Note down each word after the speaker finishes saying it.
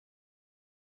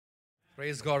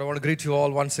Praise God. I want to greet you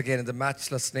all once again in the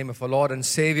matchless name of our Lord and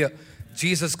Savior,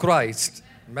 Jesus Christ.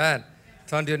 Man,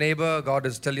 turn to your neighbor.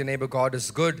 Tell your neighbor, God is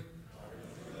good.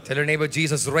 Tell your neighbor,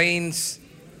 Jesus reigns.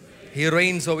 He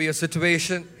reigns over your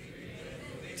situation.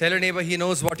 Tell your neighbor, He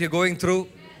knows what you're going through.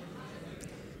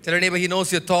 Tell your neighbor, He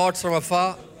knows your thoughts from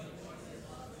afar.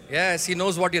 Yes, He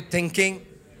knows what you're thinking.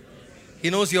 He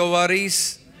knows your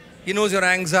worries. He knows your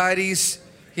anxieties.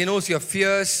 He knows your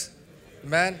fears.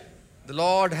 Man, the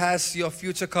Lord has your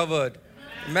future covered.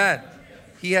 Amen.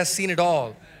 He has seen it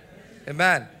all.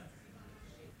 Amen.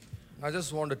 I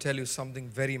just want to tell you something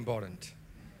very important.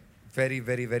 Very,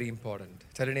 very, very important.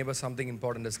 Tell your neighbor something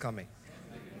important is coming.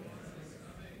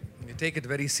 You take it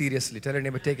very seriously. Tell your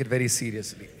neighbor, take it very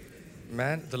seriously.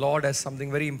 Man, the Lord has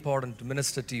something very important to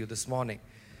minister to you this morning.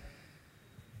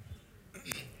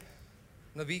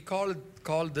 Now we call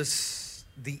this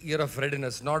the year of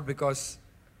readiness, not because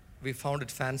we found it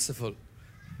fanciful,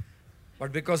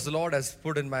 but because the Lord has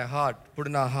put in our heart,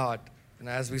 and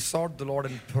as we sought the Lord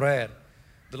in prayer,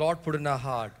 the Lord put in our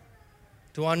heart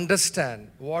to understand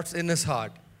what's in His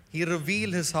heart. He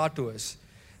revealed His heart to us,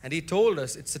 and He told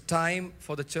us it's a time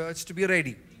for the church to be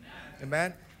ready.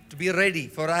 Amen. To be ready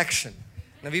for action.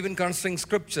 Now we've been considering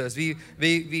scriptures.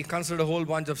 We considered a whole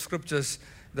bunch of scriptures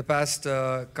the past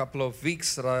couple of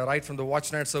weeks, right from the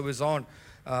Watch Night service on.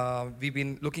 We've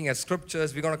been looking at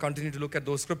scriptures. We're going to continue to look at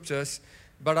those scriptures.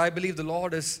 But I believe the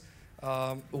Lord is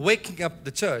waking up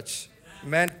the church.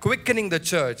 Man, quickening the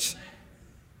church.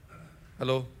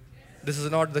 Hello? This is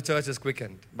not the church is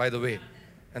quickened, by the way.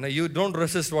 And you don't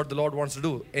resist what the Lord wants to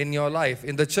do in your life,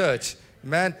 in the church.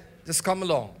 Man, just come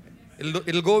along.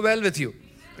 It'll go well with you.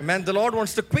 Man, the Lord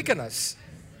wants to quicken us.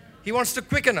 He wants to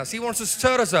quicken us. He wants to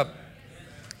stir us up.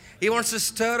 He wants to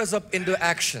stir us up into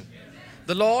action.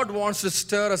 The Lord wants to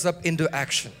stir us up into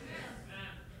action.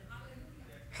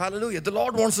 Hallelujah. The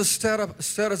Lord wants to stir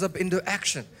us up into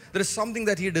action. There is something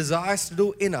that He desires to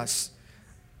do in us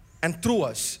and through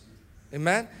us.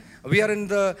 Amen. We are in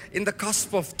the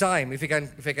cusp of time, if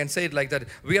I can say it like that.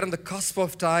 We are in the cusp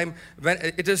of time when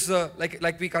it is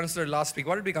like we considered last week.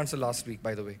 What did we consider last week,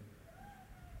 by the way?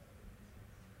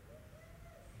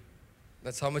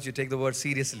 That's how much you take the word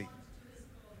seriously.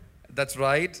 That's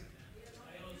right.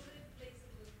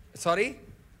 Sorry?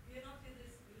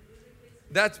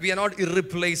 That we are not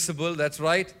irreplaceable. That's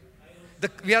right.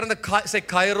 We are in the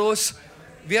kairos.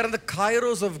 We are in the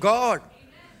kairos of God.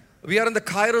 We are in the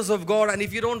kairos of God. And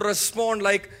if you don't respond,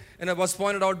 like it was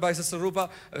pointed out by Sister Rupa,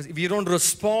 if you don't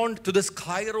respond to this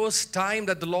kairos time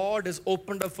that the Lord has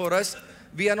opened up for us,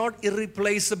 we are not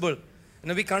irreplaceable.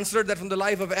 And we considered that from the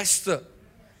life of Esther.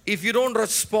 If you don't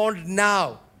respond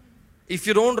now,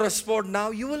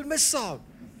 you will miss out.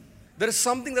 There is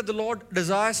something that the Lord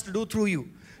desires to do through you.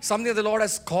 Something that the Lord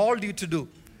has called you to do.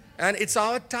 And it's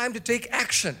our time to take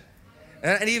action.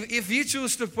 And if we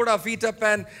choose to put our feet up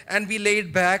and be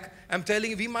laid back, I'm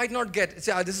telling you, we might not get.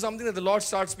 See, this is something that the Lord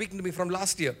started speaking to me from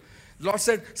last year. The Lord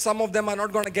said, some of them are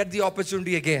not going to get the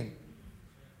opportunity again.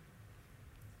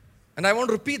 And I want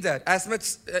to repeat that. As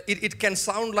much it can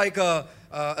sound like a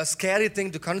scary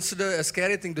thing to consider, a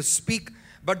scary thing to speak,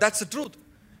 but that's the truth.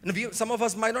 And some of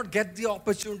us might not get the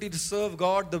opportunity to serve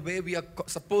God the way we are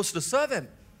supposed to serve Him.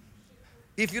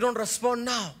 If you don't respond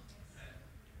now.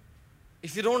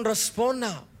 If you don't respond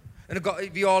now. And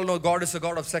we all know God is a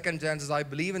God of second chances. I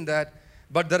believe in that.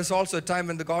 But there is also a time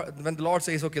when the Lord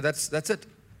says, okay, that's it.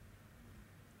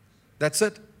 That's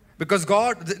it. Because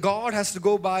God has to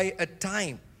go by a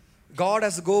time. God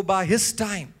has to go by His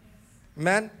time.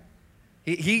 Man,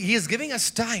 He is giving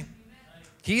us time.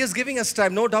 He is giving us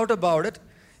time, no doubt about it.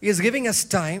 He is giving us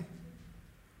time.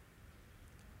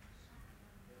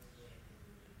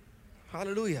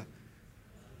 Hallelujah.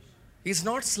 He's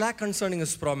not slack concerning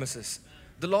His promises.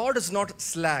 The Lord is not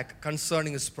slack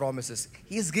concerning His promises.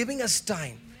 He is giving us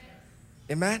time.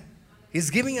 Amen. He's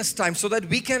giving us time so that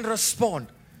we can respond.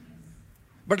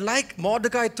 But like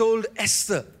Mordecai told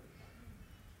Esther,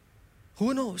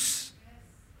 who knows?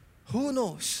 Who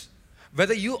knows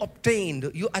whether you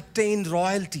attained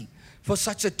royalty for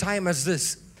such a time as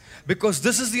this? Because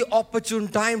this is the opportune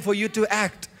time for you to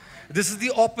act. This is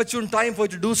the opportune time for you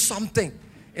to do something.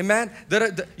 Amen.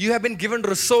 You have been given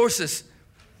resources.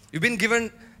 You've been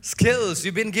given skills.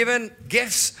 You've been given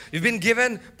gifts. You've been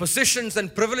given positions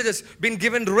and privileges. You've been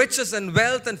given riches and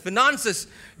wealth and finances.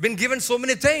 You've been given so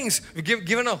many things. You've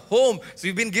given a home. So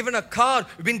you've been given a car.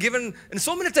 You've been given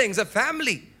so many things. A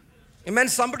family. Amen.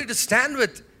 Somebody to stand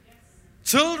with.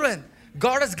 Children.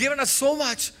 God has given us so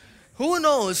much. Who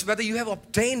knows whether you have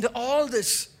obtained all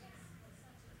this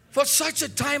for such a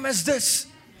time as this?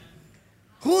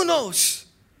 Who knows?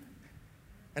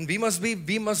 And we must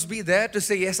be there to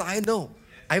say, yes, I know.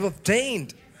 I've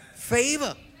obtained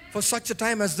favor for such a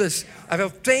time as this. I've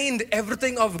obtained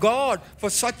everything of God for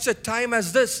such a time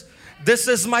as this. This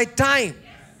is my time.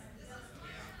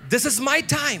 This is my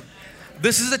time.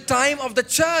 This is the time of the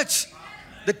church.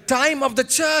 The time of the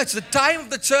church. The time of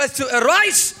the church to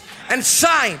arise and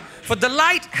shine. For the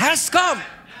light has come.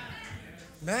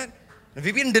 Man,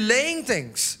 we've been delaying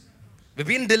things. We've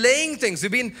been delaying things.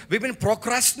 We've been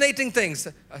procrastinating things.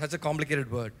 That's a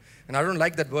complicated word. And I don't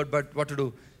like that word, but what to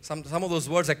do? Some of those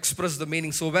words express the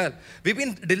meaning so well. We've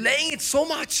been delaying it so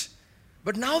much.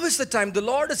 But now is the time. The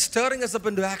Lord is stirring us up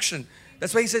into action.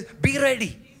 That's why He says, be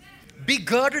ready. Be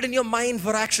girded in your mind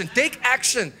for action. Take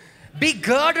action. Be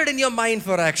girded in your mind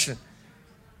for action.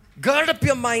 Gird up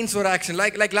your minds for action.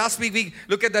 Like last week, we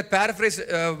look at that paraphrase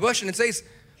version. It says,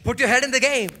 put your head in the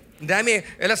game. Dami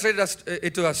illustrated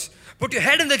it to us. Put your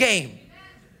head in the game.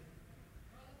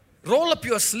 Roll up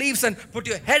your sleeves and put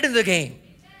your head in the game.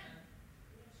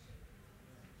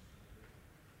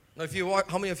 Now,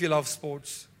 how many of you love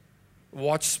sports?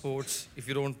 Watch sports. If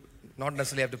you don't, not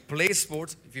necessarily have to play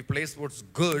sports. If you play sports,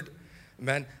 good,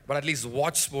 man. But at least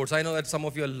watch sports. I know that some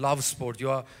of you love sports.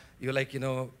 You're like,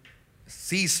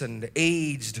 seasoned,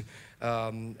 aged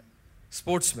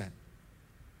sportsmen.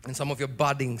 And some of you are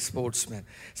budding sportsmen.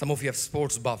 Some of you have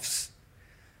sports buffs.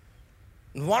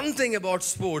 One thing about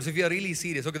sports, if you are really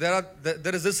serious, okay,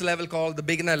 there is this level called the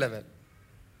beginner level.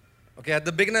 Okay, at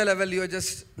the beginner level, you are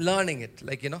just learning it,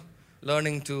 like,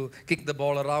 learning to kick the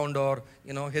ball around or,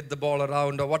 hit the ball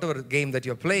around or whatever game that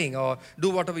you're playing or do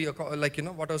whatever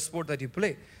whatever sport that you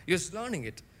play. You're just learning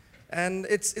it. And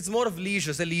it's more of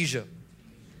leisure, say leisure.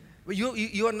 But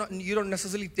you're not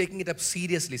necessarily taking it up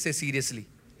seriously, say seriously.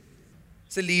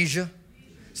 Say leisure.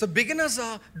 So beginners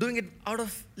are doing it out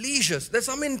of leisure. There's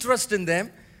some interest in them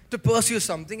to pursue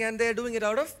something and they're doing it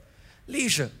out of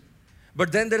leisure.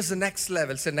 But then there's the next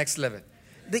level, say next level.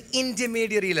 The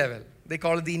intermediary level. They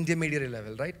call it the intermediary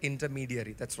level, right?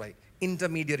 Intermediary, that's right.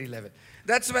 Intermediary level.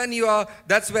 That's where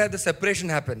the separation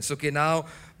happens. Okay, now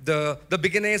the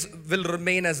beginners will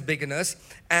remain as beginners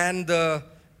and the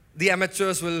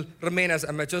amateurs will remain as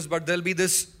amateurs, but there'll be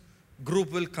this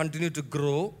group will continue to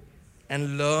grow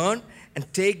and learn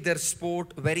and take their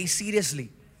sport very seriously.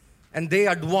 And they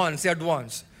advance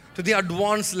to the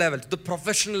advanced level, to the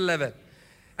professional level.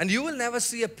 And you will never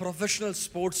see a professional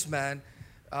sportsman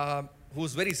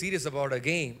who's very serious about a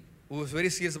game, who's very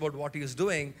serious about what he is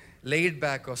doing, laid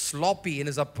back or sloppy in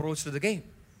his approach to the game.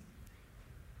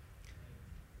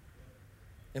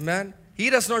 Amen? He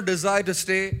does not desire to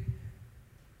stay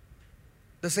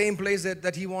the same place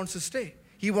that he wants to stay.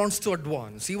 He wants to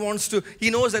advance. He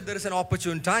knows that there is an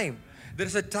opportune time. There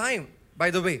is a time, by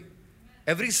the way.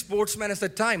 Every sportsman has a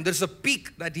time. There's a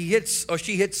peak that he hits or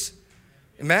she hits.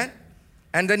 Amen?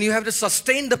 And then you have to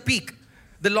sustain the peak.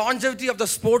 The longevity of the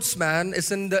sportsman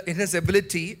is in his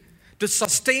ability to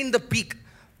sustain the peak,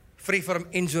 free from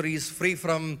injuries, free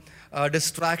from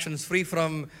distractions, free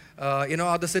from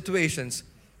other situations,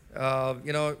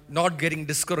 not getting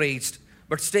discouraged,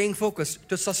 but staying focused.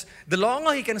 The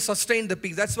longer he can sustain the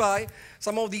peak. That's why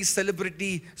some of these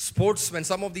celebrity sportsmen,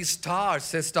 some of these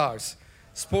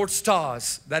sports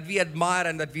stars that we admire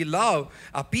and that we love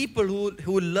are people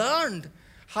who learned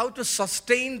how to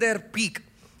sustain their peak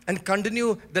and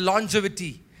continue the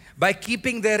longevity by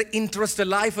keeping their interest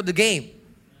alive for the game.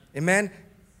 Amen.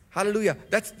 Hallelujah.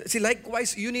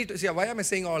 Likewise, you need to see, why am I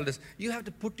saying all this? You have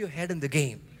to put your head in the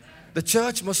game. The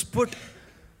church must put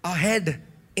our head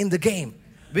in the game.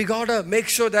 We gotta make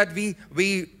sure that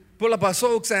we pull up our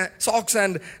socks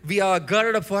and we are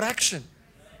girded up for action.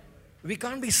 We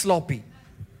can't be sloppy.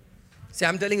 See,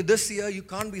 I'm telling you, this year you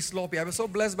can't be sloppy. I was so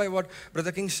blessed by what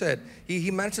Brother King said. He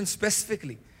mentioned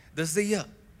specifically, this is the year.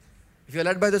 If you're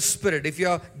led by the Spirit, if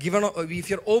you're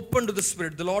open to the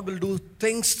Spirit, the Lord will do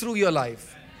things through your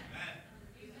life.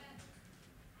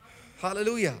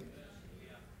 Hallelujah.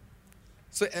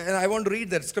 So, and I want to read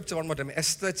that scripture one more time.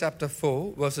 Esther chapter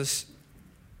 4, verses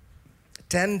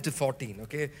 10 to 14.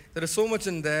 Okay, there is so much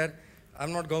in there.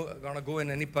 I'm not going to go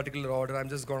in any particular order. I'm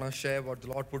just going to share what the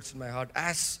Lord puts in my heart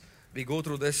as we go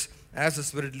through this. As the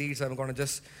Spirit leads, I'm going to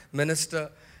just minister.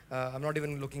 I'm not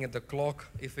even looking at the clock.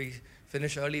 If we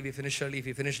finish early, we finish early. If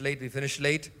we finish late, we finish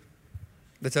late.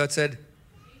 The church said,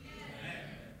 Amen.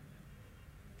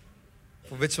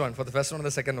 For which one? For the first one or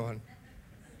the second one?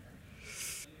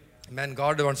 Man,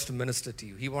 God wants to minister to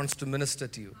you. He wants to minister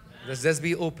to you. Just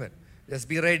be open. Just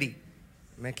be ready.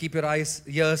 Man, keep your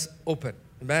ears open.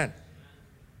 Amen.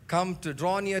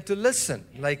 Draw near to listen.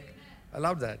 I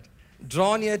love that.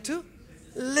 Draw near to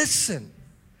listen.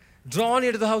 Draw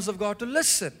near to the house of God to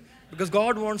listen. Because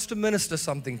God wants to minister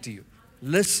something to you.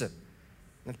 Listen.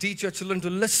 And teach your children to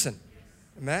listen.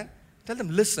 Amen. Tell them,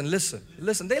 listen, listen,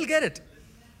 listen. They'll get it.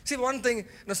 See, one thing,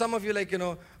 some of you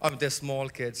they're small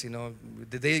kids,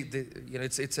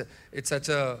 it's such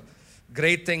a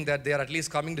great thing that they are at least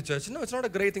coming to church. No, it's not a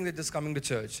great thing that they're just coming to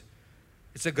church.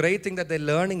 It's a great thing that they're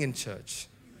learning in church.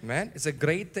 Amen. It's a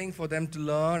great thing for them to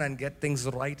learn and get things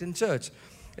right in church.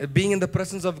 Being in the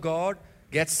presence of God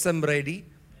gets them ready.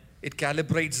 It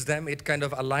calibrates them. It kind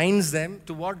of aligns them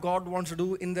to what God wants to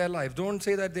do in their life. Don't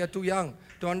say that they are too young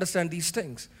to understand these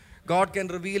things. God can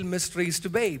reveal mysteries to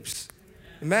babes.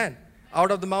 Amen. Out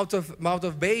of the mouth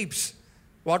of babes,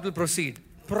 what will proceed?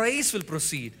 Praise will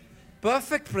proceed.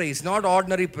 Perfect praise, not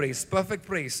ordinary praise. Perfect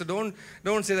praise. So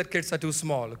don't say that kids are too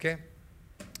small, okay?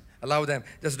 Allow them.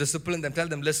 Just discipline them. Tell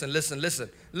them, listen, listen,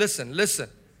 listen, listen, listen.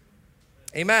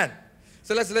 Amen.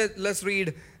 So let's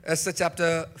read Esther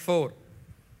chapter 4.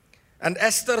 And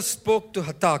Esther spoke to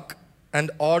Hathach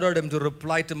and ordered him to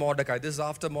reply to Mordecai. This is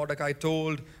after Mordecai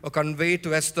told or conveyed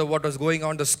to Esther what was going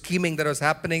on, the scheming that was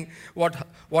happening, what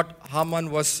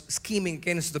Haman was scheming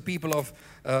against the people of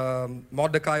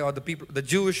Mordecai, or the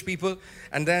Jewish people.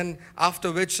 And then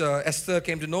after which Esther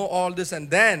came to know all this, and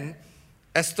then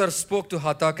Esther spoke to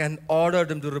Hathach and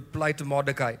ordered him to reply to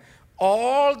Mordecai.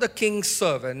 All the king's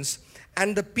servants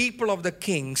and the people of the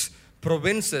king's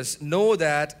provinces know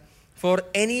that for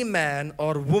any man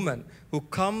or woman who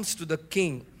comes to the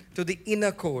king, to the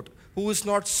inner court, who is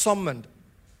not summoned,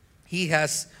 he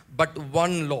has but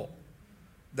one law.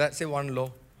 Say one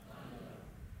law.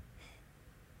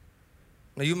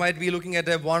 Now you might be looking at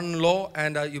a one law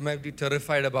and you might be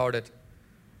terrified about it.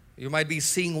 You might be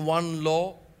seeing one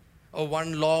law or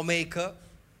one lawmaker,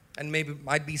 and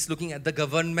might be looking at the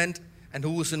government and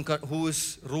who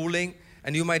is ruling,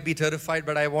 and you might be terrified.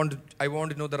 But I want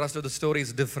to know the rest of the story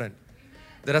is different.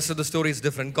 The rest of the story is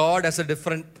different. God has a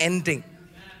different ending.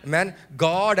 Amen.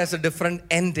 God has a different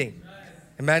ending.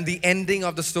 Amen. The ending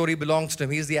of the story belongs to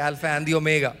Him. He is the Alpha and the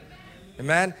Omega.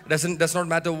 Amen. Does not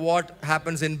matter what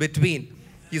happens in between.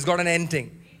 He's got an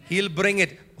ending. He'll bring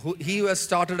it. He who has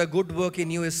started a good work in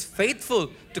you is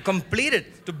faithful to complete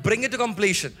it, to bring it to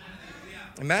completion.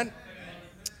 Amen.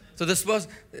 So this verse,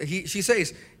 she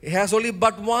says, he has only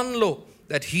but one law,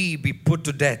 that he be put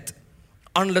to death,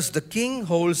 unless the king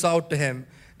holds out to him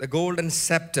the golden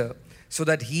scepter, so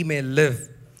that he may live.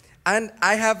 And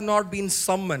I have not been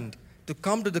summoned to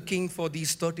come to the king for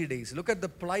these 30 days. Look at the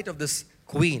plight of this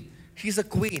queen. She's a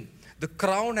queen. The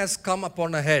crown has come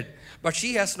upon her head, but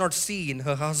she has not seen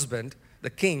her husband, the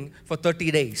king, for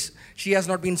 30 days. She has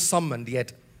not been summoned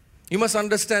yet. You must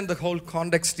understand the whole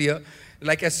context here.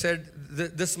 Like I said,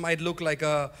 this might look like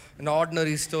an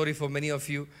ordinary story for many of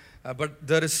you. But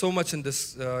there is so much in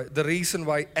this. The reason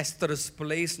why Esther is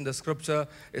placed in the scripture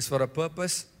is for a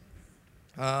purpose.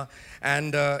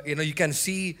 You can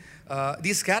see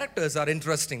these characters are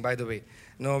interesting, by the way.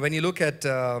 When you look at,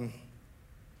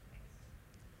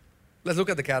 let's look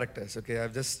at the characters. Okay,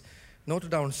 I've just noted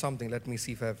down something. Let me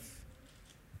see if I've.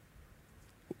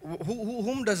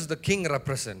 Whom does the king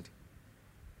represent?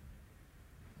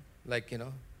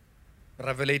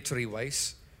 Revelatory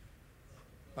wise.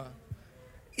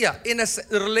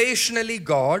 Relationally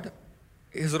God,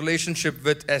 his relationship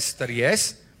with Esther,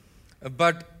 yes.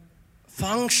 But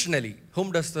functionally,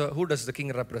 who does the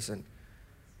king represent?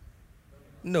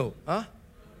 No.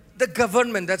 The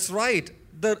government, that's right.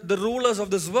 The rulers of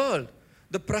this world,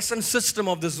 the present system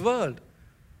of this world,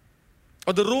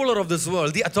 or the ruler of this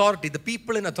world, the authority, the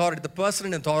people in authority, the person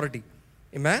in authority.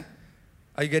 Amen?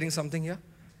 Are you getting something here?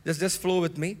 Just flow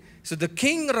with me. So the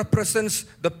king represents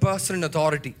the person in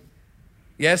authority.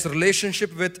 Yes,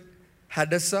 relationship with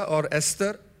Hadassah or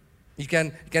Esther, you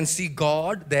can see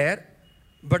God there,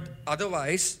 but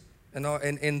otherwise,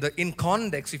 in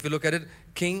context, if you look at it,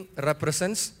 king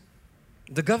represents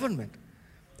the government,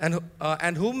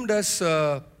 and who does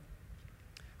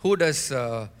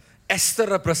Esther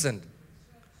represent?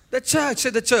 The church.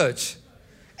 Say the church.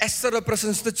 Esther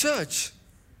represents the church.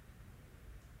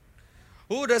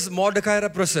 Who does Mordecai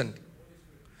represent?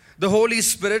 The Holy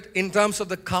Spirit, in terms of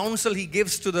the counsel he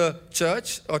gives to the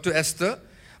church or to Esther,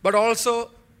 but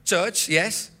also church,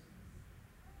 yes?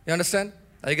 You understand?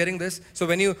 Are you getting this? So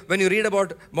when you read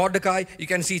about Mordecai, you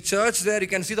can see church there, you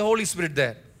can see the Holy Spirit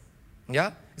there.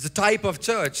 Yeah? It's a type of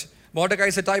church. Mordecai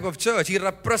is a type of church. He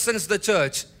represents the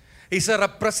church. He's a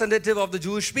representative of the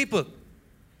Jewish people.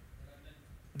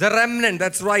 The remnant,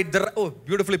 that's right.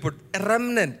 Beautifully put. A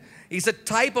remnant. He's a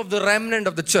type of the remnant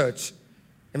of the church.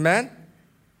 Amen?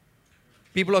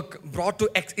 People are brought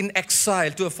in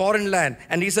exile to a foreign land,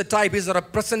 and he's a type, he's a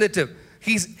representative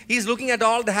He's looking at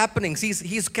all the happenings.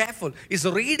 He's careful. He's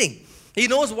reading. He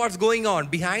knows what's going on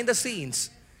behind the scenes.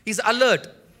 He's alert.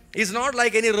 He's not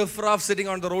like any riffraff sitting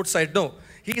on the roadside. No.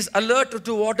 He's alert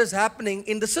to what is happening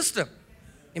in the system.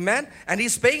 Amen? And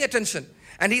he's paying attention.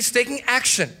 And he's taking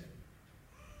action.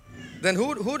 Then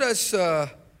who does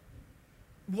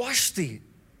Vashti?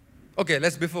 Okay,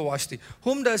 let's before Vashti.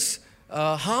 Whom does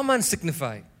Haman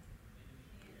signify?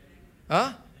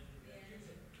 Huh?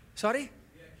 Sorry?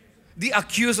 The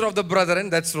accuser of the brethren,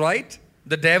 that's right.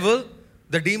 The devil,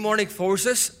 the demonic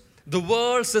forces, the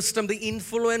world system, the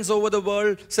influence over the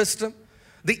world system,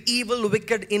 the evil,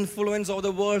 wicked influence over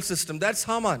the world system. That's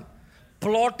Haman.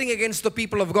 Plotting against the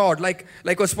people of God. Like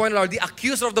was pointed out, the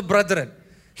accuser of the brethren.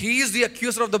 He is the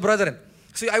accuser of the brethren.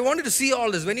 So I want you to see all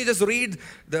this. When you just read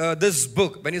this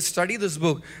book, when you study this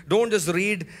book, don't just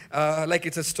read like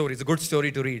it's a story. It's a good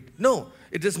story to read. No,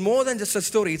 it is more than just a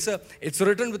story. It's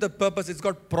written with a purpose. It's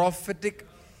got prophetic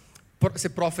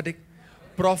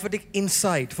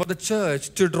insight for the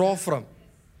church to draw from.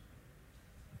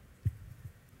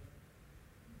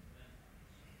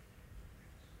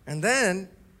 And then,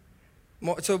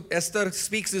 so Esther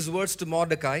speaks these words to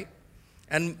Mordecai.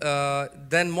 And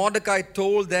then Mordecai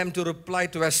told them to reply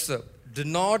to Esther, do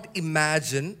not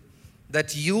imagine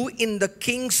that you in the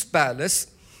king's palace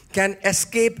can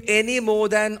escape any more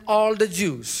than all the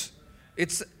Jews.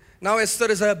 Now Esther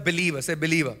is a believer, say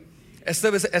believer.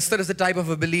 Esther is a type of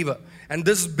a believer. And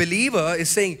this believer is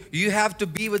saying, you have to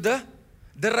be with the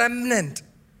remnant.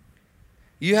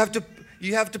 You have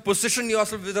to position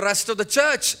yourself with the rest of the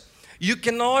church. You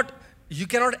cannot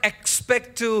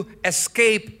expect to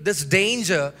escape this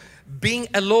danger being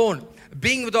alone,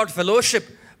 being without fellowship,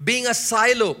 being a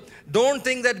silo. Don't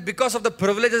think that because of the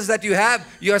privileges that you have,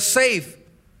 you are safe.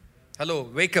 Hello,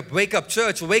 wake up,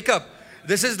 church, wake up.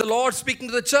 This is the Lord speaking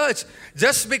to the church.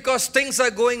 Just because things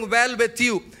are going well with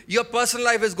you, your personal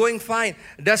life is going fine,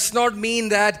 does not mean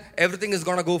that everything is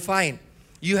going to go fine.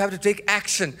 You have to take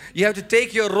action. You have to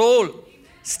take your role.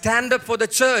 Stand up for the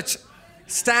church.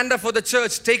 Stand up for the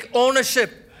church. Take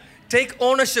ownership. Take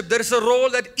ownership. There is a role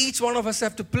that each one of us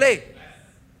have to play.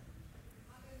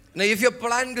 Now, if you're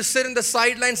planning to sit in the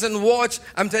sidelines and watch,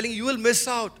 I'm telling you, you will miss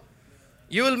out.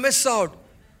 You will miss out.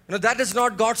 You know, that is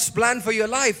not God's plan for your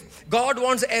life. God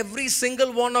wants every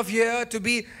single one of you here to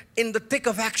be in the thick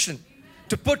of action,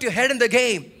 to put your head in the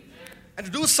game and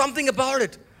to do something about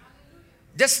it.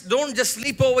 Don't just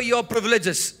sleep over your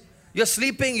privileges. You're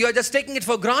sleeping, you're just taking it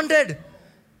for granted.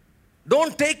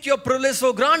 Don't take your privilege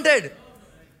for granted.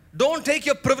 Don't take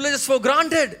your privileges for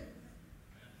granted.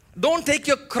 Don't take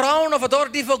your crown of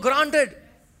authority for granted.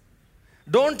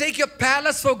 Don't take your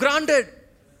palace for granted.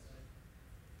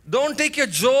 Don't take your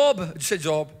job. Say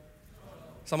job.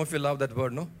 Some of you love that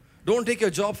word, no? Don't take your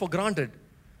job for granted.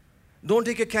 Don't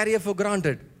take your career for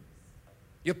granted.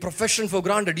 Your profession for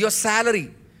granted. Your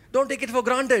salary. Don't take it for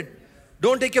granted.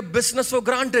 Don't take your business for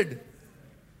granted.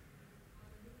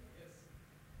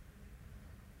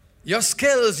 Your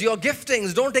skills, your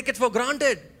giftings, don't take it for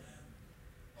granted.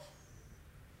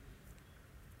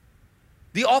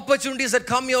 The opportunities that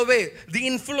come your way, the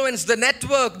influence, the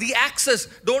network, the access,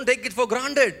 don't take it for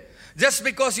granted. Just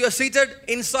because you're seated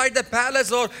inside the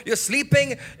palace or you're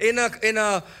sleeping in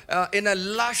a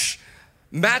lush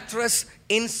mattress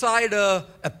inside a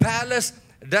palace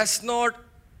does not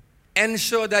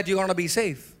ensure that you're going to be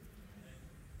safe.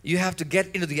 You have to get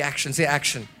into the action. Say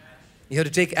action. You have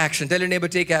to take action. Tell your neighbor,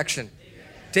 take action.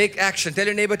 Take action. Tell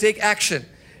your neighbor, take action.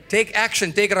 Take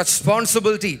action. Take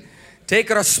responsibility. Take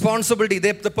responsibility.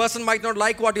 The person might not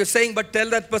like what you're saying, but tell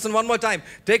that person one more time.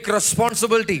 Take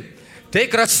responsibility.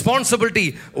 Take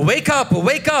responsibility. Wake up.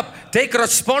 Wake up. Take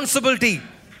responsibility.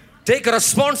 Take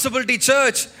responsibility,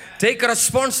 church. Take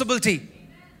responsibility.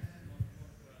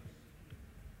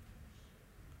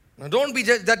 Now don't be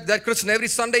just that Christian. Every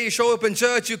Sunday you show up in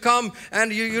church, you come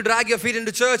and you drag your feet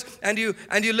into church and you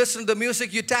listen to the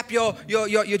music, you tap you're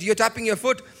tapping your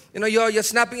foot, you're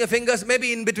snapping your fingers.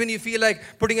 Maybe in between you feel like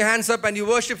putting your hands up and you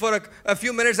worship for a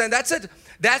few minutes and that's it.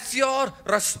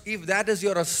 If that is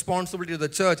your responsibility to the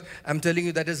church, I'm telling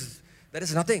you that is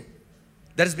nothing.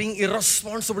 That is being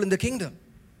irresponsible in the kingdom.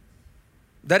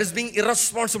 That is being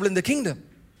irresponsible in the kingdom.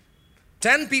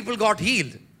 10 people got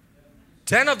healed.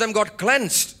 10 of them got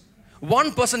cleansed.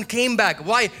 One person came back.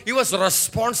 Why? He was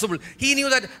responsible. He knew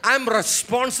that I'm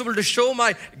responsible to show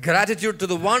my gratitude to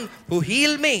the one who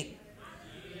healed me.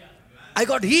 I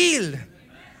got healed.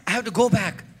 I have to go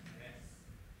back.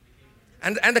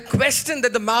 And the question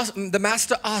that the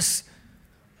master asks,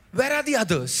 where are the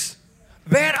others?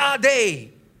 Where are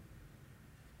they?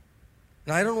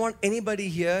 Now I don't want anybody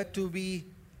here to be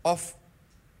off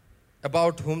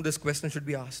about whom this question should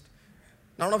be asked.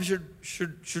 None of you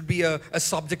should be a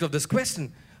subject of this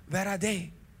question. Where are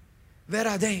they? Where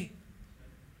are they?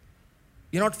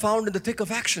 You're not found in the thick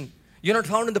of action. You're not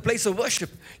found in the place of worship.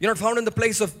 You're not found in the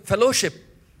place of fellowship.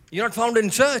 You're not found in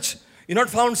church. You're not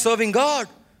found serving God.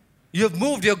 You've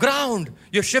moved your ground.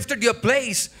 You've shifted your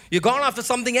place. You've gone after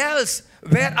something else.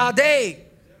 Where are they?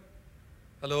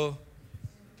 Hello?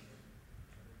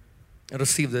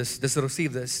 Receive this. Just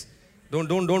receive this.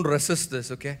 Don't resist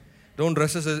this, okay? Don't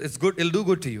resist it. It's good. It'll do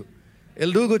good to you.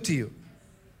 It'll do good to you.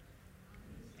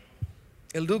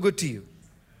 It'll do good to you.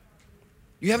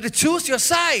 You have to choose your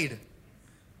side.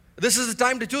 This is the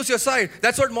time to choose your side.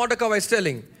 That's what Mordecai was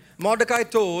telling. Mordecai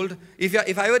told,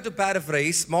 if I were to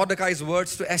paraphrase Mordecai's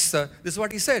words to Esther, this is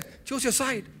what he said. Choose your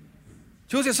side.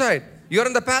 Choose your side. You're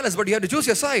in the palace, but you have to choose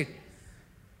your side.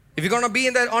 If you're going to be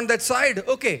on that side,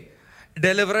 okay.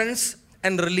 Deliverance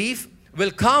and relief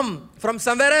will come from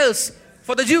somewhere else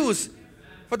for the Jews,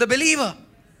 for the believer.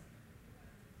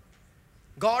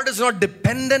 God is not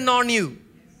dependent on you.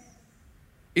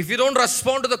 If you don't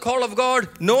respond to the call of God,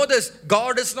 know this,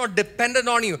 God is not dependent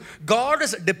on you. God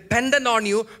is dependent on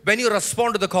you when you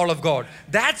respond to the call of God.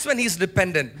 That's when He's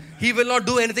dependent. He will not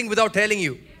do anything without telling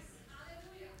you.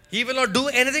 He will not do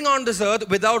anything on this earth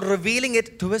without revealing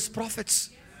it to His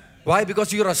prophets. Why?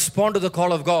 Because you respond to the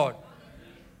call of God.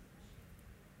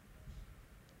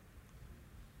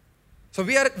 So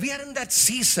we are in that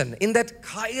season, in that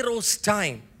Kairos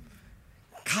time.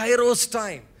 Kairos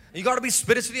time. You got to be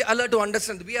spiritually alert to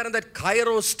understand. We are in that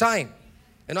Kairos time.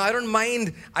 You know, I don't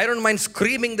mind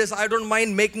screaming this. I don't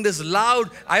mind making this loud.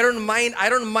 I don't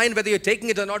mind whether you're taking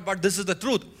it or not, but this is the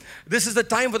truth. This is the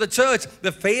time for the church.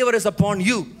 The favor is upon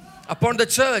you, upon the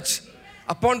church.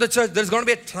 Upon the church, there's going to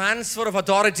be a transfer of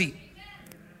authority.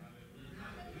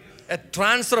 A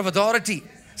transfer of authority.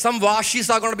 Some washis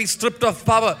are going to be stripped of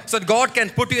power so that God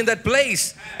can put you in that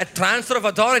place. A transfer of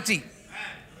authority.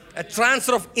 A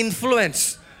transfer of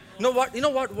influence. You know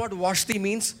what Vashti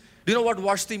means? Do you know what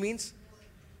Vashti means?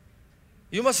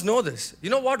 You must know this.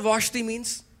 You know what Vashti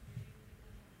means?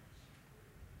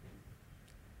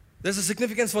 There's a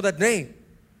significance for that name.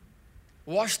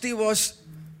 Vashti was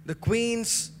the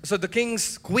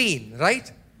king's queen,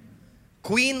 right?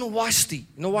 Queen Vashti.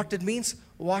 You know what it means?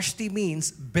 Vashti means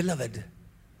beloved.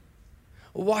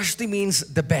 Vashti means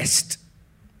the best.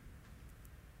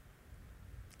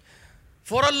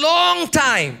 For a long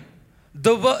time,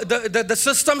 the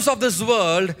systems of this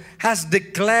world has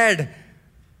declared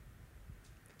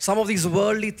some of these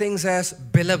worldly things as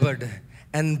beloved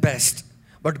and best.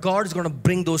 But God is going to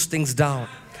bring those things down.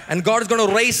 And God is going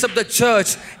to raise up the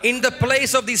church in the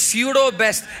place of these pseudo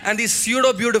best and these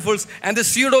pseudo beautifuls and the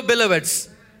pseudo beloveds.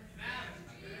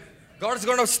 God is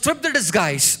going to strip the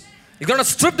disguise. He's going to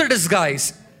strip the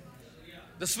disguise.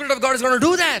 The Spirit of God is going to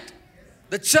do that.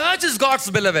 The church is God's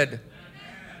beloved.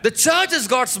 The church is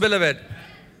God's beloved.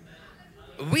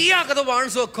 We are the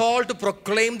ones who are called to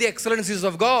proclaim the excellencies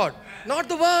of God. Not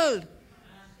the world.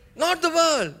 Not the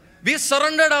world. We have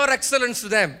surrendered our excellence to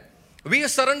them. We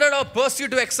have surrendered our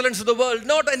pursuit to excellence to the world.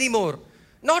 Not anymore.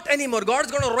 Not anymore. God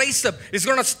is going to raise up. He's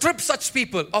going to strip such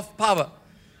people of power.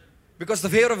 Because the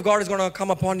favor of God is going to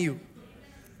come upon you.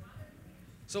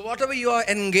 So whatever you are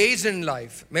engaged in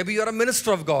life, maybe you're a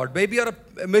minister of God, maybe you're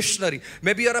a missionary,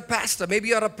 maybe you're a pastor, maybe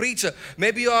you're a preacher,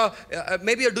 maybe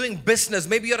you're doing business,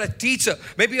 maybe you're a teacher,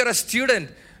 maybe you're a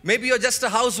student, maybe you're just a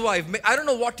housewife. I don't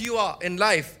know what you are in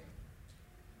life.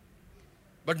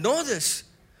 But know this,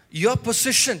 your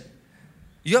position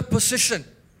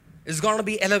is going to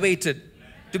be elevated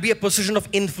to be a position of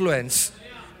influence.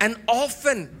 An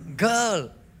orphan girl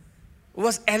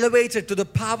was elevated to the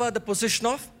position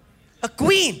of a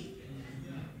queen.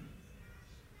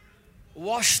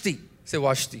 Vashti. Say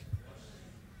Vashti.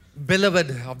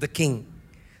 Beloved of the king.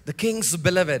 The king's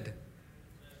beloved.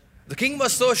 The king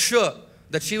was so sure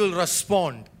that she will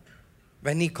respond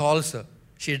when he calls her.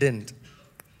 She didn't.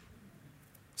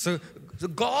 So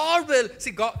God will,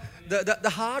 see, God, the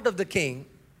heart of the king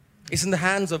is in the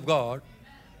hands of God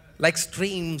like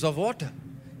streams of water.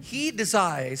 He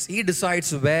decides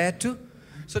where to.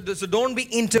 So don't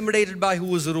be intimidated by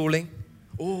who is ruling.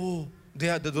 Oh,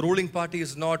 the ruling party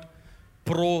is not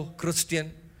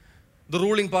pro-Christian. The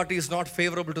ruling party is not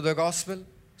favorable to the gospel.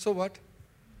 So what?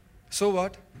 So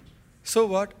what? So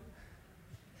what?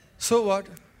 So what?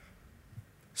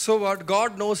 So what?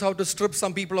 God knows how to strip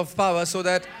some people of power so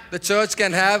that the church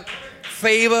can have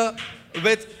favor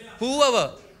with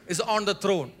whoever is on the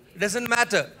throne. It doesn't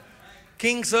matter.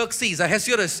 King Xerxes,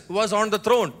 Ahasuerus, was on the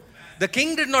throne. The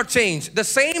king did not change. The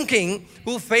same king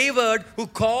who favored, who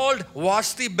called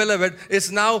Vashti beloved,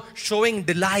 is now showing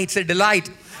delight. Say delight.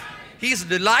 He's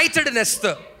delighted in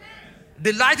Esther.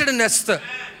 Delighted in Esther.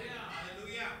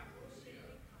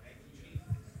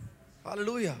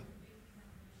 Hallelujah.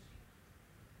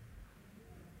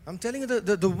 I'm telling you,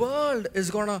 the world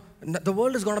is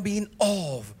gonna be in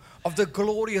awe of the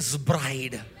glorious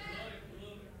bride.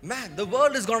 Man, the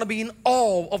world is gonna be in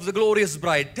awe of the glorious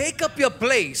bride. Take up your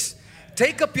place.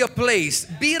 Take up your place.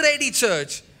 Be ready,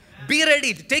 church. Be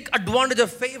ready to take advantage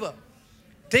of favor.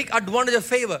 Take advantage of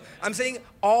favor. I'm saying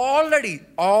already,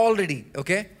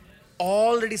 okay?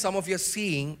 Already some of you are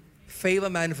seeing favor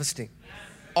manifesting.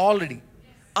 Already.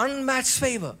 Unmatched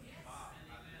favor.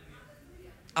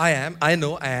 I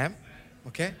know I am.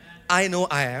 Okay? I know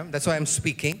I am. That's why I'm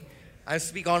speaking. I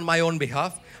speak on my own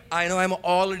behalf. I know I'm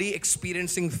already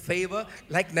experiencing favor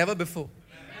like never before.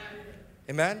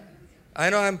 Amen? I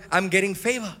know I'm getting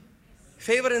favor.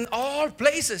 Favor in all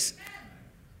places.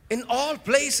 In all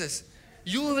places.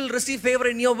 You will receive favor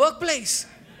in your workplace.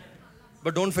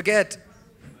 But don't forget.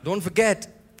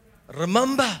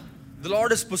 Remember, the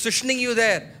Lord is positioning you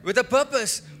there with a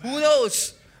purpose. Who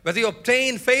knows whether you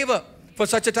obtain favor for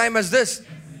such a time as this.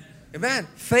 Amen.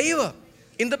 Favor.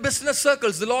 In the business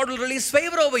circles, the Lord will release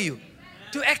favor over you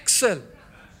to excel,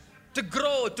 to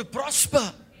grow, to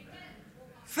prosper.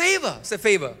 Favor. Say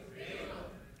favor.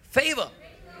 Favor.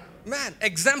 Man,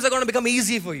 exams are going to become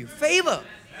easy for you. Favor.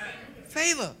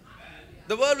 Favor.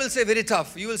 The world will say very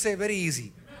tough. You will say very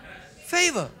easy.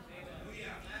 Favor.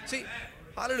 See,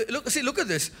 hallelujah. Look at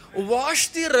this.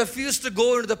 Vashti refused to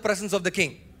go into the presence of the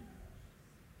king.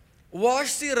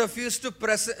 Vashti refused to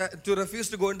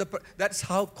go into that's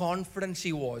how confident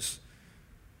she was.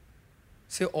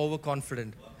 Say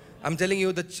overconfident. I'm telling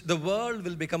you that the world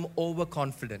will become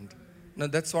overconfident. Now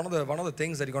that's one of the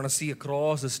things that you're going to see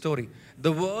across the story.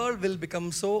 The world will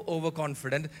become so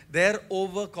overconfident. Their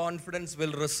overconfidence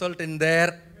will result in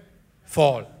their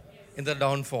fall, in their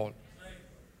downfall.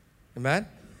 Amen?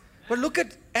 But look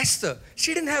at Esther.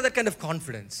 She didn't have that kind of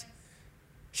confidence.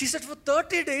 She said, for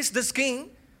 30 days, this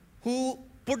king who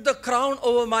put the crown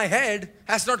over my head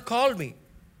has not called me.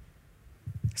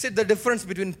 See the difference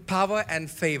between power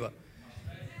and favor.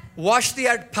 Vashti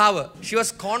had power. She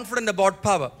was confident about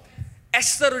power.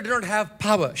 Esther did not have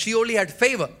power. She only had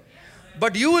favor.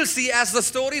 But you will see as the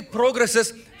story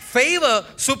progresses, favor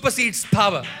supersedes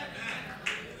power.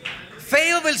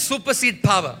 Favor will supersede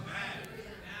power.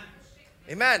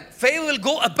 Amen. Favor will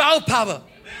go above power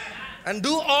and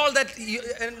do all that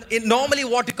normally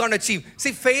what you can't achieve.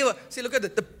 See, favor. See, look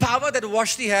at the power that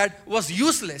Vashti had was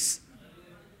useless.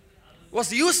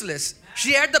 Was useless.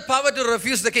 She had the power to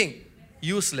refuse the king.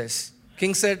 Useless.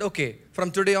 King said, okay, from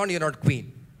today on you're not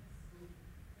queen.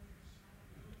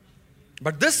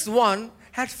 But this one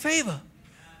had favor.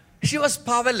 She was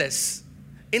powerless.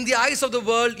 In the eyes of the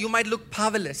world, you might look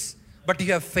powerless, but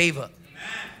you have favor.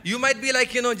 You might be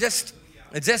like, you're just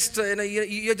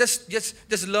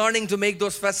learning to make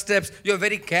those first steps. You're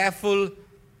very careful.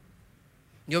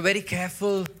 You're very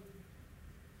careful.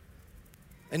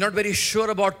 And not very sure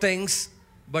about things,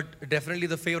 but definitely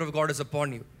the favor of God is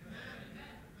upon you.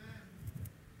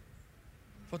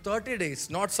 For 30 days,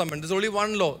 not summoned. There's only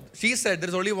one law. She said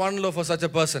there's only one law for such a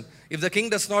person. If the king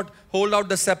does not hold out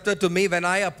the scepter to me when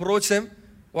I approach him,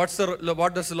 what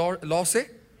does the law say?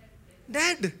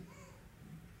 Dead.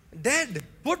 Dead.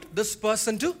 Put this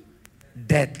person to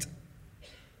death.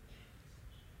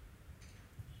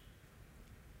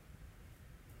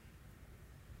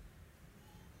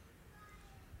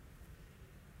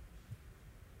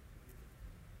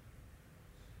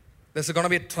 There's going to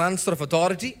be a transfer of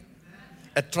authority,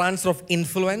 a transfer of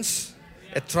influence,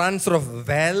 a transfer of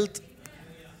wealth.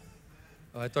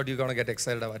 Oh, I thought you were going to get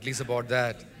excited at least about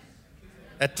that.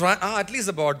 At least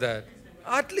about that.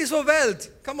 At least for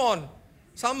wealth. Come on.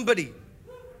 Somebody.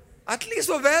 At least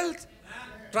for wealth.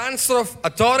 Transfer of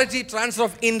authority, transfer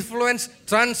of influence,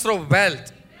 transfer of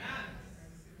wealth.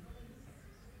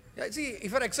 Yeah, see,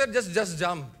 if you're excited, just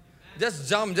jump. Just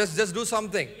jump. Just do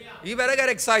something. You better get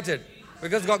excited.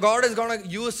 Because God is going to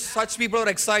use such people who are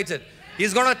excited.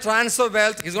 He's going to transfer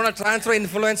wealth. He's going to transfer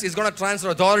influence. He's going to transfer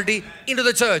authority into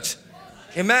the church.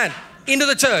 Amen. Into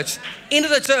the church. Into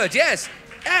the church. Yes.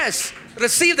 Yes.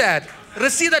 Receive that.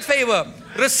 Receive that favor.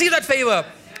 Receive that favor.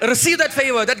 Receive that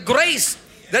favor. That grace.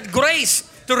 That grace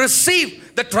to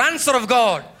receive the transfer of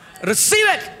God. Receive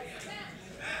it.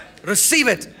 Receive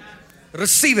it.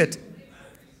 Receive it.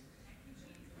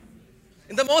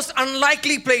 In the most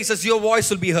unlikely places, your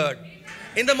voice will be heard.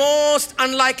 In the most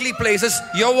unlikely places,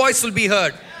 your voice will be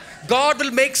heard. God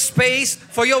will make space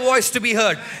for your voice to be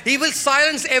heard. He will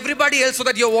silence everybody else so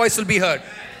that your voice will be heard.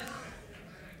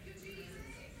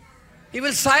 He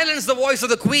will silence the voice of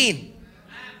the queen.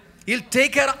 He'll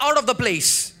take her out of the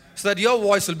place so that your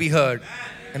voice will be heard.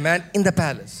 Amen. In the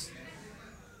palace.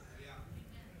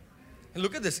 And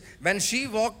look at this. When she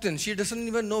walked in, she doesn't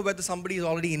even know whether somebody is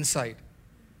already inside.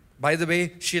 By the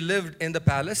way, she lived in the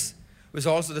palace. There's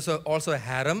also a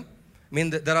harem. I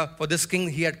mean, for this king,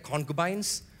 he had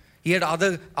concubines. He had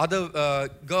other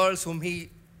girls whom he,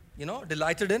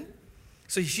 delighted in.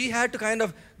 So she had to kind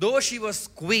of, though she was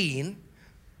queen,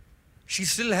 she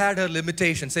still had her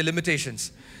limitations. Say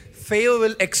limitations. Favor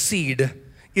will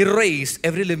erase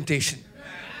every limitation.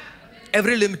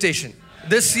 Every limitation.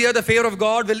 This year, the favor of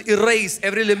God will erase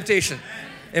every limitation.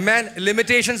 Amen.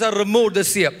 Limitations are removed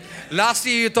this year. Last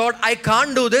year you thought, I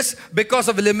can't do this because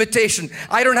of a limitation.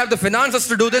 I don't have the finances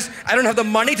to do this. I don't have the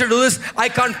money to do this. I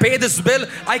can't pay this bill.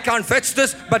 I can't fetch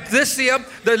this. But this year,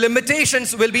 the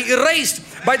limitations will be erased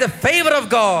by the favor of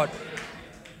God.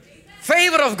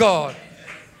 Favor of God.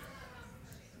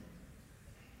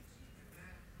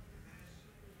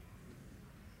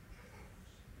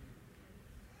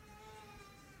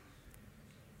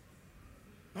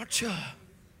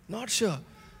 Not sure.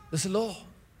 There's a law.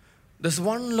 There's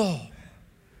one law.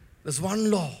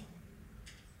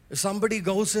 If somebody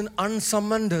goes in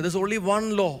unsummoned, there's only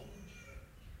one law.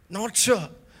 Not sure.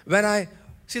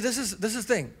 This is the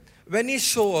thing. When you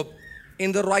show up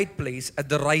in the right place at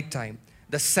the right time,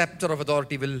 the scepter of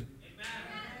authority will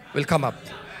come up.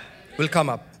 Will come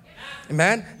up.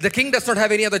 Amen. The king does not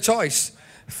have any other choice.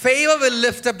 Favor will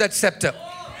lift up that scepter.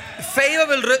 Favor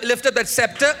will lift up that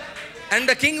scepter. And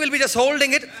the king will be just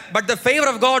holding it, but the favor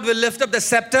of God will lift up the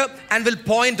scepter and will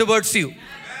point towards you.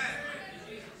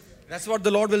 That's what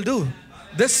the Lord will do.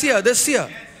 This year.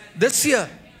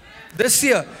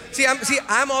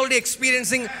 I'm already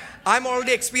experiencing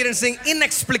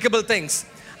inexplicable things.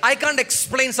 I can't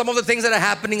explain some of the things that are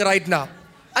happening right now.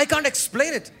 I can't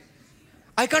explain it.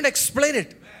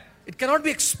 It cannot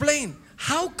be explained.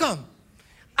 How come?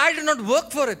 I did not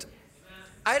work for it.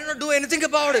 I did not do anything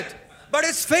about it. But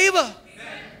it's favor.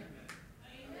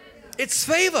 It's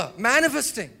favor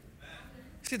manifesting.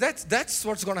 See, that's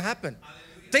what's going to happen.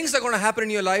 Things are going to happen in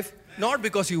your life not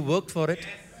because you worked for it,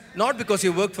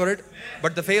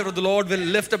 but the favor of the Lord will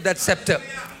lift up that scepter.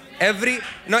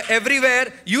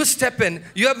 Everywhere you step in,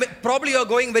 you're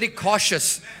going very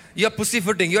cautious. You're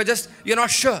pussyfooting. You're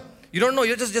not sure. You don't know.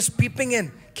 You're just peeping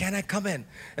in. Can I come in?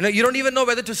 And you don't even know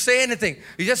whether to say anything.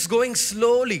 You're just going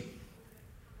slowly.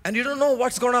 And you don't know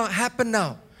what's going to happen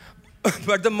now.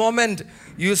 But the moment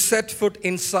you set foot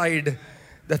inside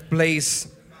that place,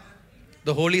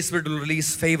 the Holy Spirit will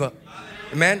release favor.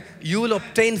 Amen. You will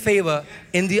obtain favor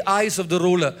in the eyes of the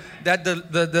ruler. That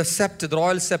the scepter, the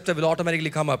royal scepter will automatically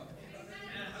come up.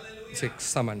 Say,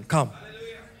 summon, come.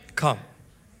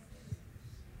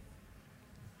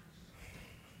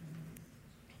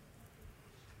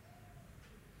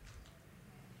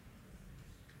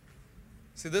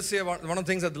 See, this year, one of the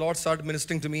things that the Lord started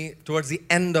ministering to me towards the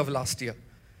end of last year.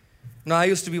 Now, I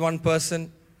used to be one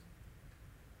person.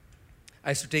 I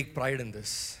used to take pride in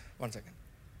this. One second.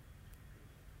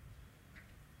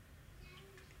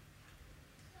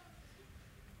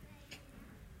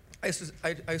 I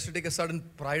used to take a certain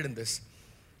pride in this.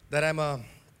 That I'm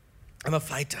a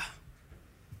fighter.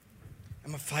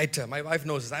 I'm a fighter. My wife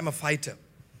knows this. I'm a fighter.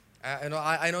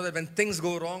 I know that when things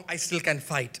go wrong, I still can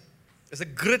fight. There's a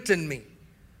grit in me.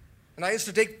 And I used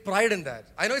to take pride in that.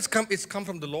 I know it's come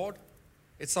from the Lord.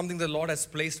 It's something the Lord has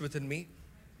placed within me.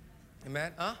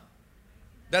 Amen.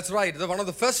 That's right. One of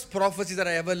the first prophecies that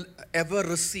I ever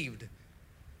received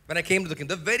when I came to the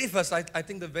kingdom. The very first, I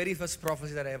think the very first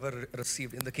prophecy that I ever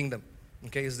received in the kingdom,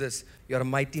 okay, is this. You're a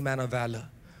mighty man of valor.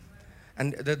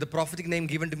 And the prophetic name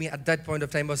given to me at that point of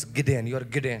time was Gideon. You're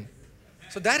Gideon.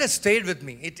 So that has stayed with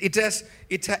me.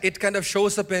 It kind of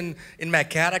shows up in my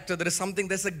character.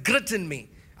 There's a grit in me.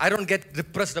 I don't get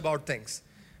depressed about things.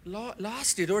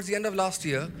 Last year, towards the end of last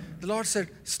year, the Lord said,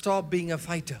 stop being a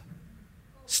fighter.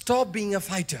 Stop being a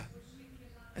fighter.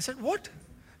 I said, what?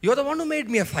 You're the one who made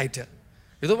me a fighter.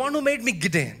 You're the one who made me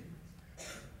Gideon.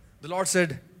 The Lord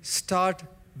said, start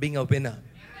being a winner.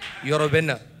 You're a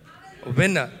winner. A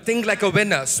winner. Think like a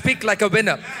winner. Speak like a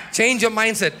winner. Change your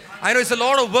mindset. I know it's a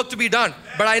lot of work to be done,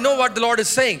 but I know what the Lord is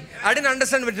saying. I didn't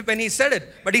understand when He said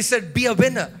it, but He said, be a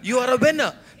winner. You are a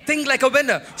winner. Think like a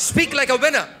winner. Speak like a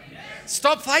winner.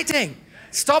 Stop fighting.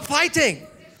 Stop fighting.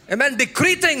 Amen.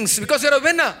 Decree things because you're a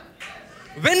winner.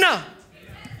 Winner.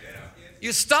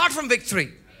 You start from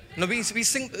victory. Now we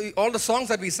sing all the songs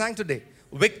that we sang today.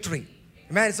 Victory.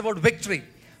 Amen. It's about victory.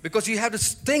 Because you have to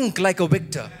think like a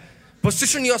victor.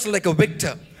 Position yourself like a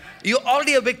victor. You're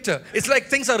already a victor. It's like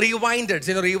things are rewinded.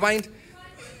 Rewind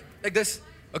like this.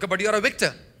 Okay, but you're a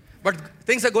victor. But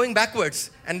things are going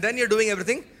backwards. And then you're doing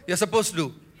everything you're supposed to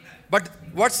do. But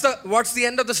what's the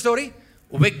end of the story?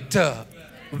 Victor.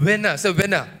 Winner. Say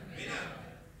winner.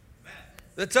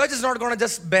 The church is not going to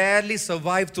just barely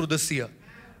survive through this year.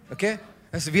 Okay?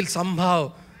 As we'll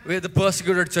somehow, we're the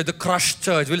persecuted church, the crushed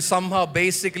church, we'll somehow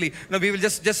basically, we will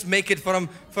just make it from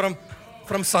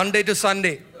Sunday to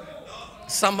Sunday.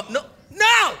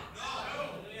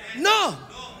 No!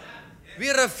 We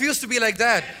refuse to be like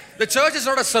that. The church is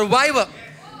not a survivor.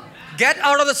 Get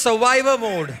out of the survivor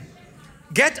mode.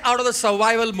 Get out of the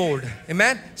survival mode.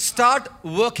 Amen? Start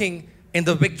working in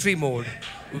the victory mode.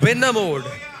 Winner mode.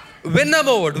 Winner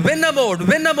mode. Winner mode.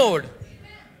 Winner mode.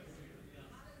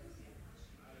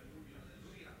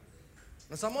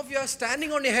 Now some of you are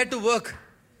standing on your head to work,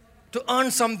 to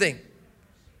earn something.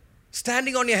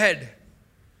 Standing on your head.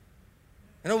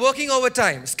 Working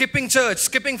overtime, skipping church,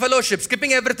 skipping fellowship,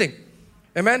 skipping everything.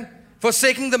 Amen?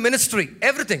 Forsaking the ministry,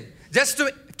 everything. Just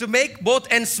to make both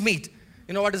ends meet.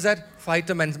 You know what is that?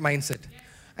 Fighter mindset.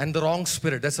 And the wrong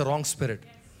spirit. That's a wrong spirit.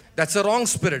 That's a wrong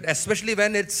spirit. Especially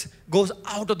when it goes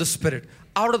out of the spirit,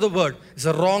 out of the word. It's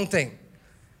a wrong thing.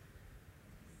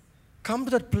 Come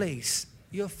to that place.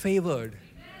 You're favored.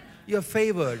 You're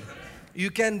favored. You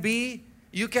can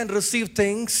receive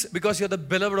things because you're the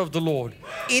beloved of the Lord.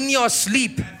 In your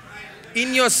sleep.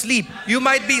 In your sleep. You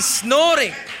might be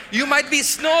snoring. You might be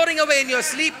snoring away in your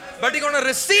sleep. But you're going to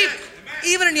receive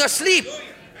even in your sleep.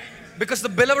 Because the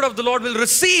beloved of the Lord will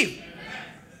receive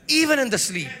even in the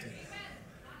sleep.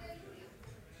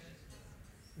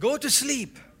 Go to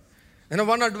sleep.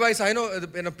 One advice, I know,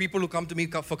 people who come to me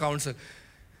for counsel,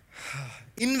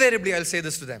 invariably I'll say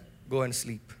this to them. Go and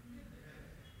sleep.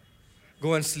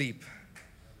 Go and sleep.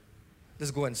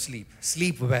 Just go and sleep.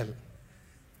 Sleep well.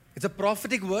 It's a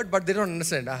prophetic word, but they don't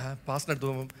understand. Pastor,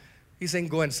 he's saying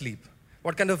go and sleep.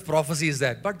 What kind of prophecy is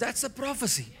that? But that's a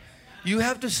prophecy. You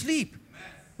have to sleep.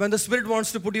 When the Spirit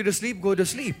wants to put you to sleep, go to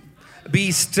sleep.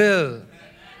 Be still.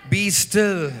 Be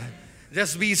still.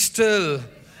 Just be still.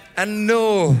 And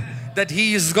know that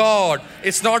He is God.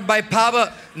 It's not by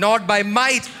power, not by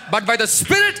might, but by the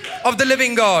Spirit of the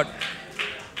living God.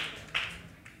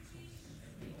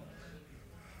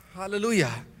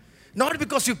 Hallelujah. Not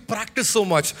because you practice so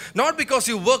much, not because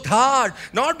you worked hard,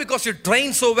 not because you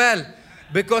trained so well,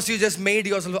 because you just made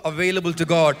yourself available to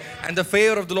God. And the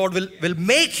favor of the Lord will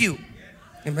make you.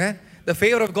 Amen. The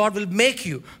favor of God will make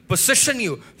you, position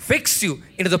you, fix you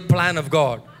into the plan of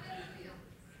God.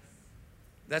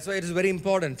 That's why it is very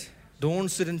important. Don't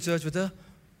sit in church with a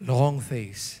long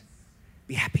face.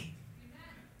 Be happy.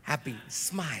 Happy.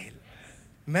 Smile.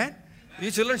 Amen.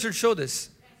 You children should show this.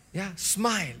 Yeah.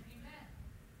 Smile.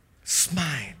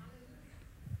 Smile.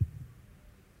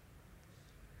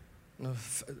 Now,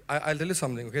 I'll tell you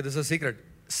something, okay? This is a secret.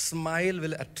 Smile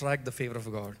will attract the favor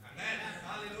of God.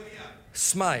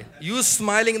 Smile. You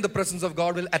smiling in the presence of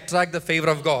God will attract the favor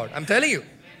of God. I'm telling you.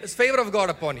 There's favor of God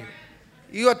upon you.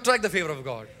 You attract the favor of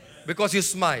God because you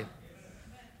smile.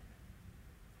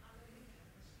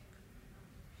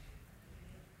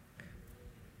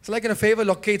 It's like favor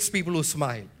locates people who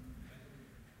smile.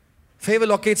 Favor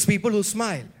locates people who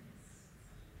smile.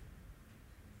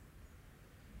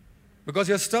 Because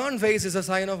your stern face is a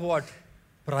sign of what?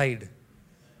 Pride.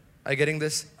 Are you getting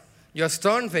this? Your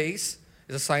stern face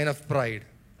is a sign of pride.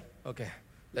 Okay,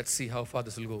 let's see how far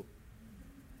this will go.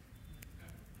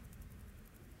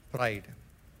 Pride.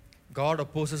 God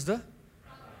opposes the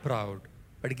proud,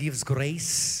 but He gives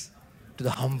grace to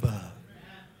the humble.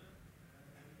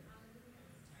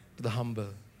 To the humble.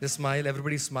 Just smile,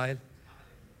 everybody smile.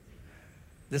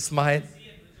 Just smile.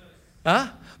 Huh?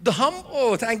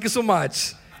 Oh, thank you so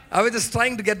much. I was just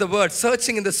trying to get the word,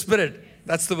 searching in the spirit.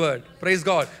 That's the word. Praise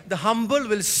God. The humble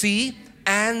will see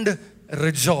and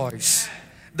rejoice.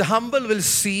 The humble will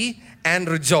see and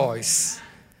rejoice.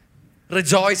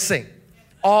 Rejoicing.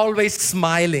 Always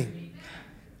smiling.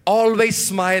 Always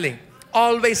smiling.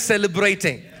 Always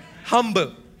celebrating.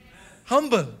 Humble.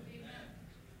 Humble.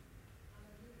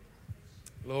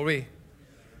 Glory.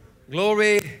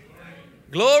 Glory.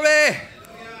 Glory.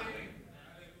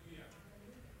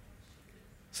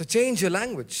 So change your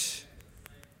language.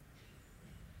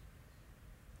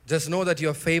 Just know that you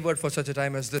are favored for such a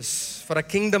time as this. For a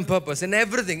kingdom purpose. In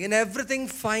everything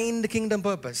find kingdom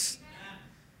purpose.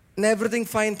 In everything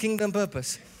find kingdom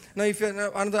purpose. Now if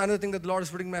you're, another thing that the Lord is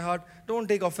putting in my heart, don't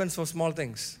take offense for small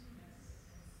things.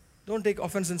 Don't take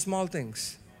offense in small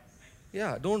things.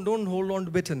 Yeah, don't hold on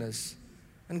to bitterness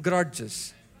and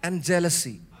grudges and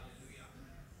jealousy.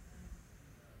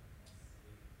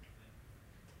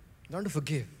 Learn to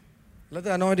forgive. Let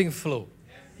the anointing flow.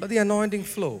 Let the anointing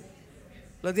flow.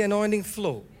 Let the anointing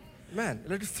flow. Man,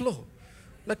 let it flow.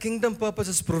 Let kingdom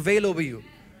purposes prevail over you.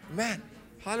 Man,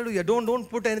 hallelujah. Don't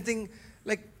put anything,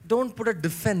 don't put a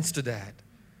defense to that.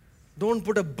 Don't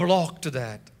put a block to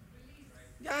that.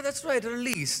 Yeah, that's right.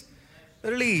 Release.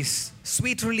 Release.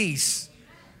 Sweet release.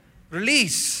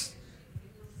 Release.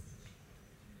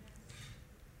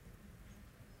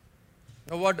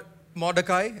 Now what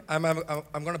Mordecai, I'm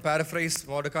going to paraphrase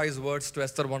Mordecai's words to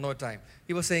Esther one more time.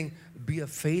 He was saying, be a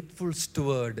faithful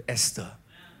steward, Esther.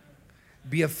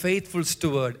 Be a faithful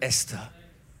steward, Esther.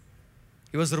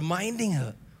 He was reminding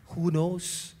her, who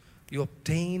knows, you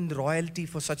obtained royalty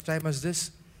for such time as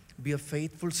this. Be a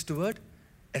faithful steward,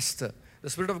 Esther. The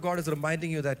Spirit of God is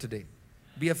reminding you that today.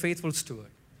 Be a faithful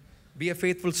steward. Be a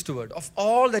faithful steward of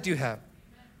all that you have.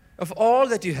 Of all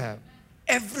that you have.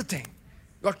 Everything.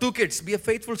 Got 2 kids, be a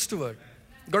faithful steward.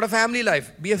 Got a family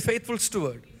life, be a faithful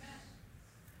steward.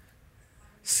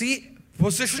 See,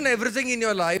 position everything in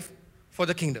your life for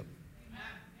the kingdom.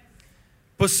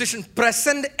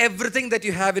 Present everything that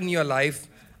you have in your life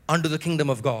unto the kingdom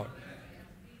of God.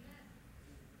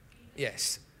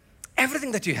 Yes.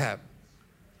 Everything that you have.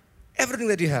 Everything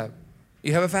that you have.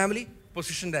 You have a family?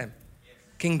 Position them.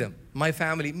 Kingdom. My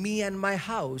family, me and my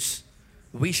house,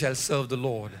 we shall serve the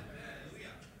Lord.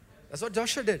 That's what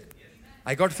Joshua did.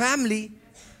 I got family.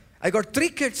 I got 3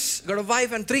 kids. Got a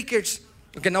wife and 3 kids.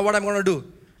 Okay, now what I'm going to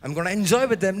do? I'm going to enjoy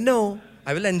with them. No.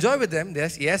 I will enjoy with them.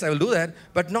 Yes, I will do that.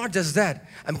 But not just that.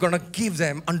 I'm going to give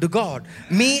them unto God.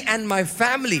 Me and my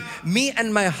family, me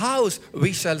and my house,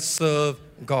 we shall serve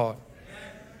God.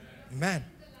 Amen.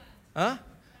 Huh?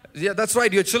 Yeah, that's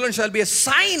right. Your children shall be a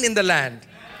sign in the land.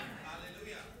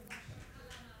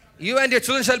 You and your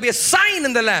children shall be a sign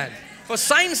in the land. For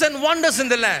signs and wonders in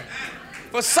the land.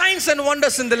 For signs and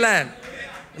wonders in the land.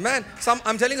 Man,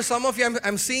 I'm telling you, some of you,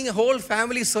 I'm seeing a whole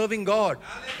family serving God.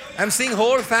 I'm seeing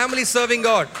whole family serving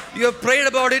God. You have prayed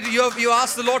about it. You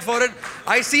asked the Lord for it.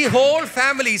 I see whole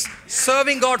families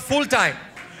serving God full time.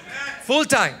 Full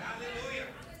time.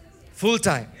 Full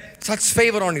time. Such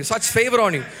favor on you. Such favor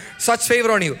on you. Such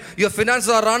favor on you. Your finances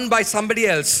are run by somebody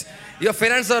else. Your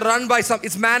finances are run by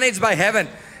it's managed by heaven.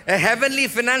 A heavenly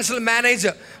financial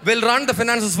manager will run the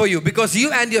finances for you because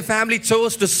you and your family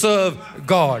chose to serve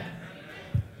God.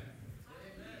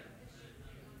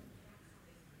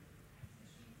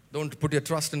 Don't put your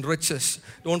trust in riches.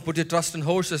 Don't put your trust in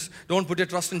horses. Don't put your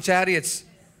trust in chariots.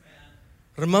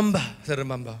 Remember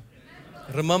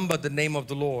the name of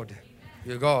the Lord,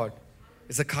 your God.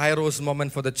 It's a Kairos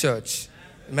moment for the church.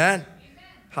 Amen.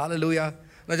 Hallelujah.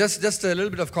 Now just a little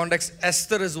bit of context.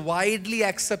 Esther is widely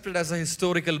accepted as a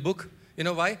historical book. You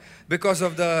know why? Because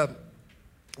of the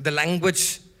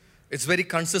language. It's very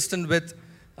consistent with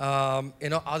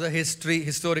other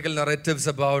historical narratives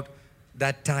about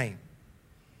that time.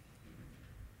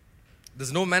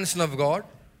 There's no mention of God,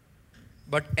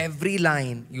 but every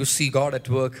line you see God at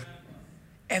work.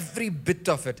 Every bit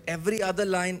of it, every other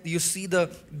line, you see the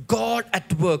God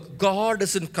at work. God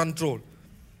is in control.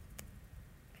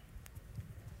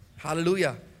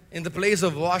 Hallelujah. In the place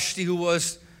of Vashti who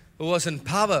was in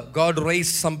power, God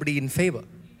raised somebody in favor.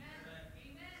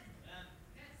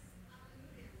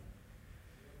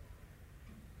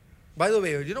 By the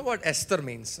way, you know what Esther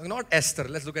means? Not Esther.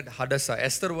 Let's look at Hadassah.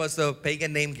 Esther was a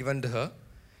pagan name given to her.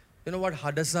 You know what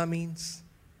Hadassah means?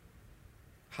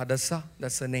 Hadassah,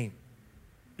 that's her name.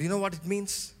 Do you know what it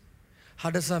means?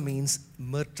 Hadassah means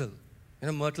myrtle. You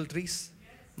know myrtle trees?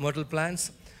 Myrtle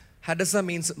plants? Hadassah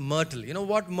means myrtle. You know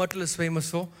what myrtle is famous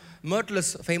for? Myrtle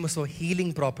is famous for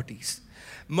healing properties.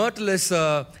 Myrtle is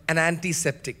an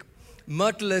antiseptic.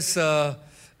 Myrtle is a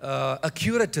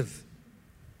curative.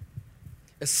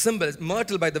 A symbol.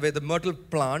 Myrtle, by the way, the myrtle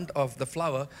plant of the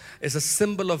flower is a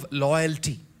symbol of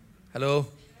loyalty. Hello?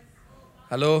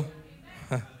 Hello?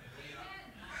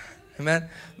 Amen.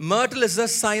 Myrtle is a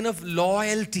sign of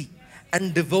loyalty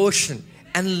and devotion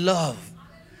and love.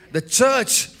 The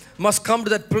church must come to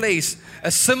that place.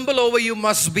 A symbol over you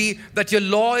must be that you're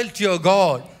loyal to your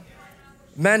God.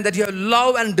 Man, that you have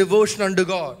love and devotion unto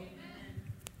God.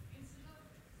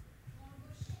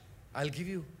 I'll give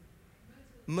you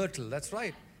myrtle, that's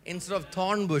right. Instead of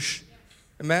thorn bush.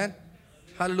 Amen.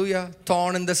 Hallelujah.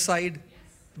 Thorn in the side.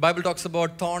 The Bible talks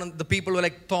about thorn. The people were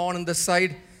like thorn in the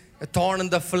side. A thorn in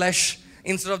the flesh.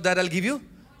 Instead of that, I'll give you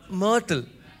myrtle.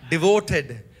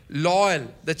 Devoted. Loyal.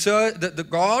 The church, the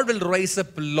God will raise up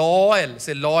loyal.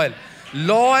 Say loyal.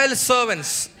 Loyal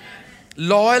servants.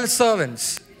 Loyal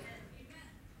servants.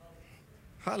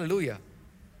 Hallelujah.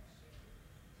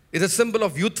 It's a symbol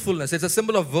of youthfulness. It's a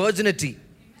symbol of virginity.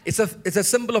 It's a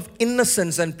symbol of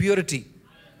innocence and purity.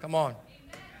 Come on.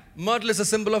 Myrtle is a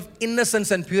symbol of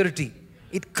innocence and purity.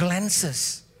 It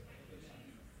cleanses.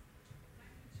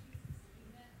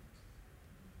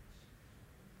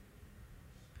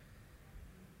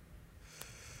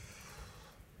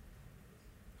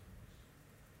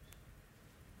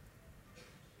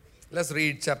 Let's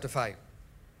read chapter 5.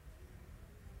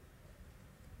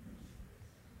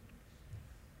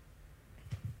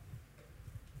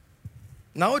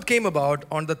 Now it came about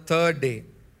on the third day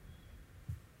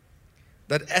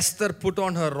that Esther put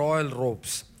on her royal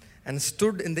robes and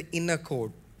stood in the inner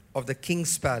court of the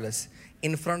king's palace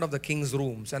in front of the king's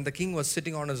rooms. And the king was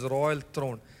sitting on his royal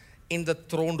throne in the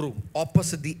throne room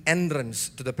opposite the entrance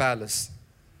to the palace.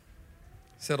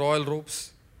 Say royal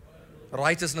robes.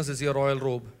 Righteousness is your royal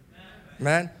robe.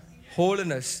 Man,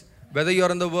 holiness. Whether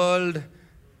you're in the world,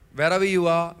 wherever you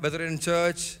are, whether you're in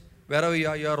church, wherever you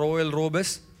are, your royal robe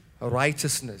is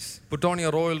righteousness. Put on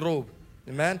your royal robe.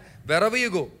 Amen. Wherever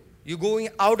you go, you're going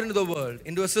out into the world,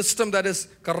 into a system that is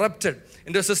corrupted,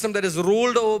 into a system that is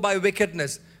ruled over by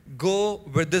wickedness. Go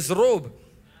with this robe,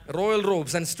 royal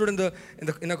robes, and stood in the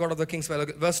inner court of the king's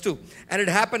palace. Verse 2. And it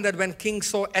happened that when king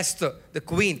saw Esther, the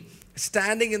queen,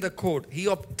 standing in the court, she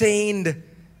obtained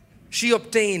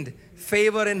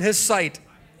favor in his sight.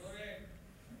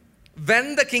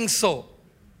 When the king saw,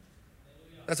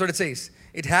 that's what it says.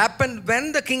 It happened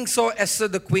when the king saw Esther,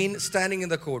 the queen, standing in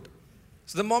the court.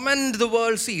 So the moment the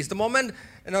world sees, the moment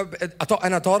an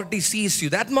authority sees you,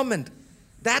 that moment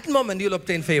you'll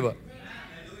obtain favor.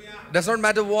 Does not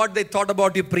matter what they thought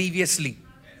about you previously.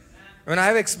 When I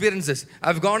have experienced this,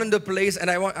 I've gone into a place and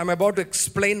I'm about to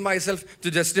explain myself, to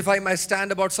justify my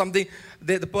stand about something.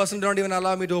 The person did not even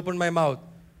allow me to open my mouth.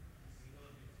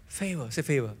 Favor. Say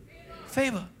favor.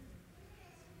 Favor.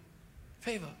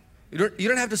 Favor. You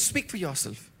don't have to speak for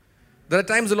yourself. There are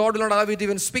times the Lord will not allow you to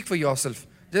even speak for yourself.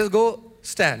 Just go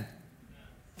stand.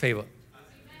 Favor.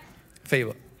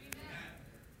 Favor.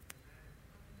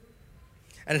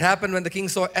 And it happened when the king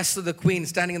saw Esther the queen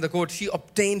standing in the court, she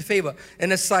obtained favor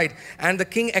in his sight. And the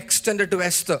king extended to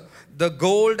Esther the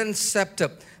golden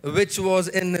scepter which was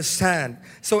in his hand.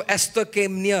 So Esther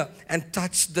came near and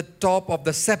touched the top of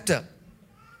the scepter.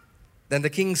 Then the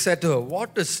king said to her,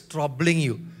 what is troubling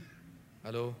you?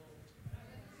 Hello?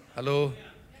 Hello?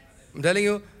 I'm telling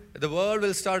you, the world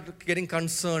will start getting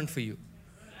concerned for you.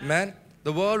 Man,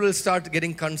 the world will start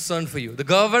getting concerned for you. The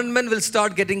government will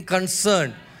start getting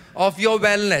concerned of your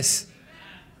wellness.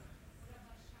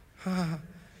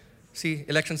 See,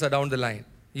 elections are down the line.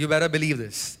 You better believe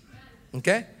this.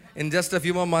 Okay? In just a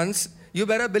few more months, you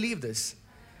better believe this.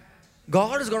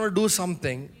 God is going to do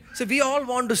something. So we all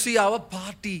want to see our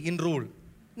party in rule.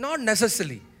 Not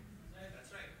necessarily.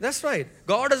 That's right.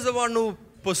 God is the one who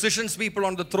positions people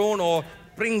on the throne or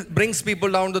brings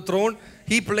people down the throne.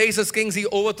 He places kings. He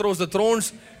overthrows the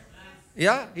thrones.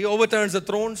 Yeah, He overturns the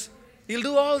thrones. He'll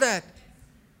do all that.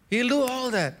 He'll do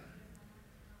all that.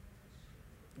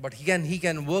 But he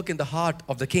can work in the heart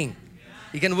of the king.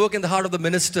 He can work in the heart of the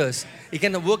ministers. He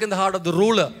can work in the heart of the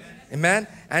ruler. Amen.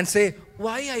 And say,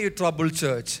 why are you troubled,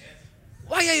 church?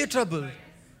 Why are you troubled?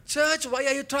 Church, why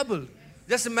are you troubled?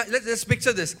 Let's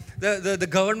picture this. The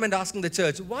government asking the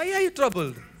church, why are you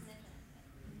troubled?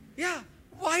 Yeah.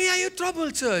 Why are you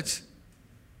troubled, church?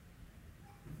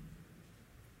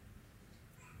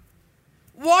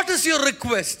 What is your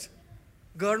request?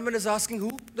 Government is asking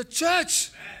who? The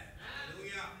church.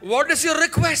 What is your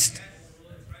request?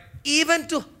 Even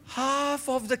to half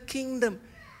of the kingdom.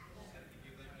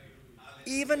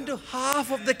 Even to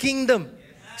half of the kingdom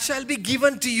shall be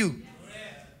given to you.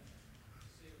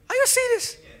 Are you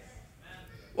serious?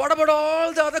 What about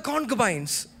all the other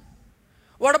concubines?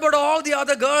 What about all the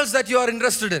other girls that you are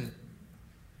interested in?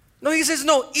 No, he says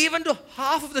no, even to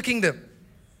half of the kingdom.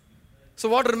 So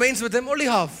what remains with him? Only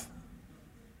half.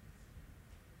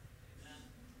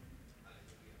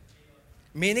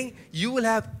 Meaning you will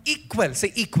have equal,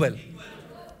 say equal.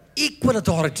 Equal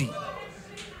authority.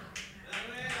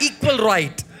 Equal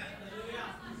right.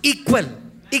 Equal.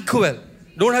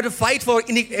 Don't have to fight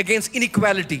against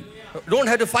inequality. Don't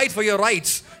have to fight for your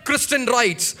rights. Christian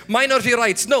rights, minority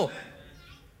rights. No.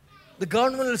 The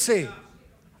government will say,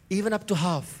 even up to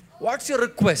half. What's your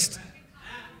request?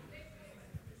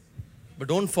 But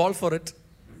don't fall for it.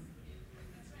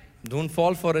 Don't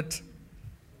fall for it.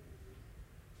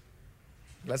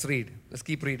 Let's read. Let's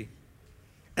keep reading.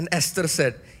 And Esther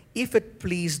said, if it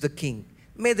please the king,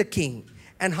 may the king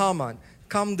and Haman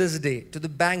come this day to the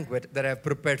banquet that I have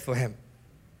prepared for him.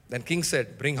 Then king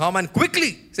said, bring Haman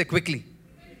quickly. Say quickly.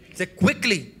 Say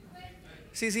quickly.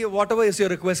 See, whatever is your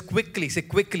request, quickly. Say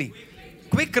quickly.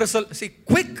 Quick result. See,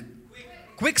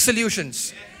 quick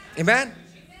solutions. Amen.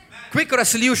 Quick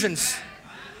resolutions.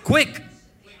 Quick.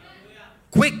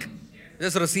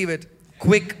 Just receive it.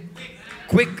 Quickly.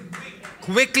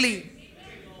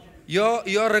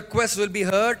 Your request will be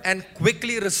heard and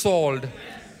quickly resolved.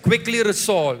 Quickly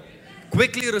resolved.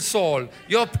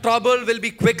 Your trouble will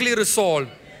be quickly resolved.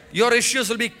 Your issues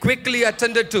will be quickly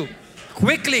attended to.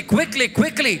 Quickly, quickly,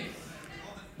 quickly.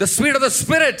 The Spirit of the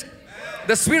Spirit,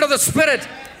 the Spirit of the Spirit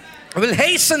will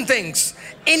hasten things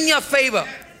in your favor.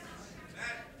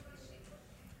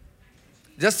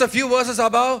 Just a few verses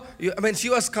above, she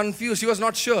was confused. She was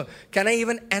not sure. Can I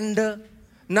even enter?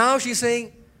 Now she's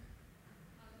saying,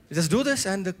 just do this.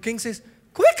 And the king says,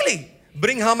 quickly,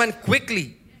 bring Haman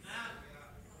quickly,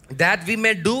 that we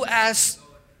may do as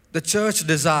the church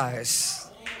desires.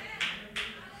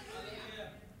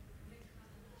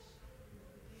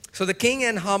 So the king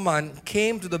and Haman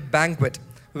came to the banquet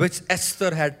which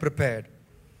Esther had prepared.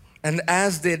 And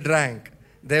as they drank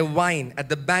their wine at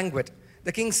the banquet,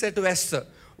 the king said to Esther,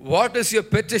 what is your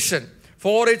petition?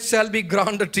 For it shall be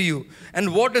granted to you.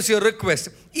 And what is your request?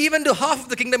 Even to half of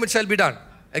the kingdom it shall be done.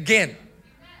 Again.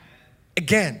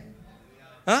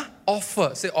 Huh?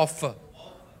 Offer. Say offer.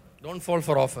 Don't fall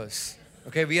for offers.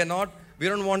 Okay, we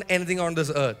don't want anything on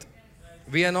this earth.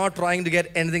 We are not trying to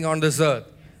get anything on this earth.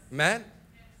 Man,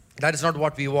 that is not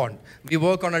what we want. We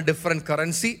work on a different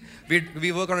currency.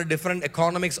 We work on a different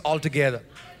economics altogether.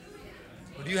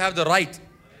 But you have the right.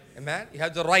 Amen? You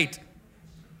have the right.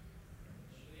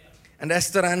 And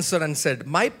Esther answered and said,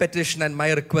 my petition and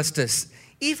my request is,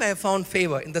 if I have found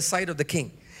favor in the sight of the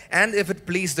king, and if it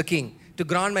please the king to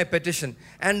grant my petition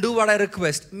and do what I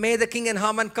request, may the king and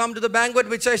Haman come to the banquet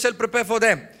which I shall prepare for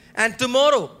them. And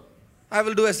tomorrow I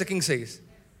will do as the king says.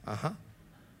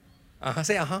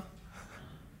 Say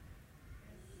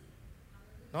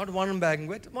Not one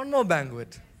banquet, one more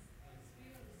banquet.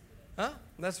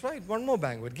 That's right, one more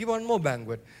banquet. Give one more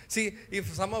banquet. See,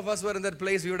 if some of us were in that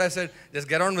place, we would have said, just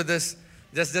get on with this.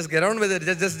 Just get on with it.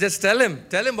 Just tell him.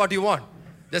 Tell him what you want.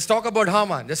 Just talk about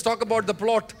Haman. Just talk about the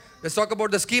plot. Just talk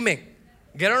about the scheming.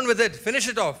 Get on with it. Finish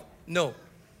it off. No.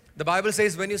 The Bible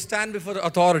says when you stand before the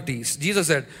authorities, Jesus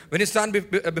said, when you stand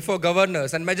before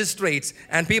governors and magistrates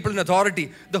and people in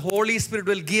authority, the Holy Spirit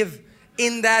will give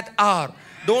in that hour.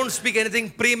 Don't speak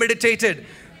anything premeditated.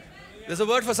 There's a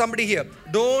word for somebody here.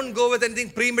 Don't go with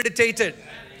anything premeditated.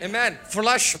 Amen.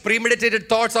 Flush premeditated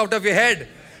thoughts out of your head.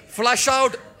 Flush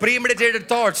out premeditated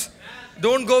thoughts.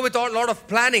 Don't go with a lot of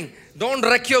planning. Don't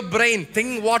wreck your brain.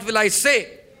 Think, what will I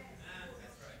say?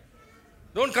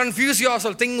 Don't confuse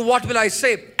yourself. Think, what will I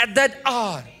say? At that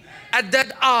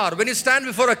hour, when you stand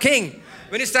before a king,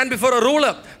 when you stand before a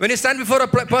ruler, when you stand before a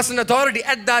person in authority,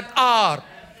 at that hour,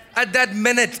 at that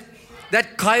minute,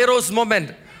 that kairos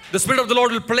moment, the Spirit of the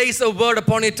Lord will place a word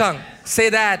upon your tongue. Say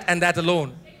that and that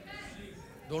alone.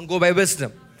 Don't go by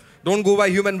wisdom. Don't go by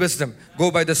human wisdom.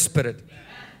 Go by the Spirit.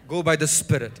 Go by the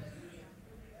Spirit.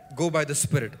 Go by the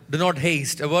Spirit. Do not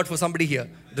haste. A word for somebody here.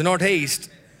 Do not haste.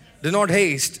 Do not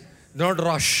haste. Do not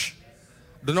rush.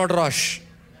 Do not rush.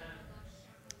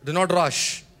 Do not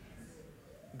rush.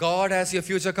 God has your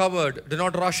future covered. Do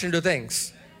not rush into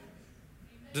things.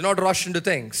 Do not rush into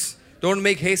things. Don't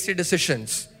make hasty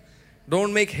decisions.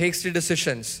 Don't make hasty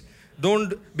decisions.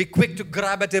 Don't be quick to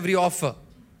grab at every offer.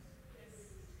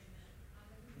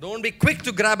 Don't be quick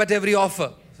to grab at every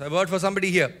offer. A word for somebody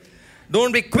here.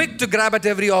 Don't be quick to grab at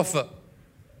every offer.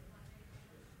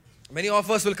 Many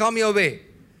offers will come your way.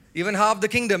 Even half the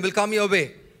kingdom will come your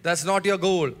way. That's not your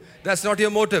goal. That's not your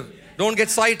motive. Don't get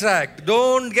sidetracked.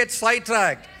 Don't get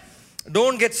sidetracked.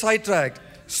 Don't get sidetracked.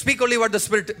 Speak only what the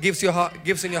Spirit gives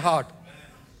in your heart.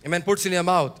 Amen. Puts in your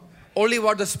mouth. Only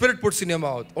what the Spirit puts in your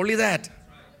mouth. Only that.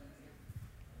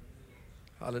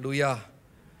 Hallelujah.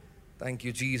 Thank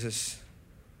you, Jesus.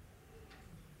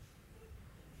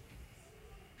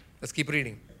 Let's keep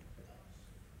reading.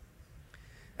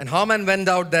 And Haman went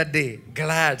out that day,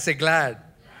 glad. Say glad.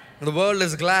 The world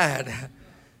is glad.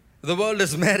 The world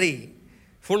is merry.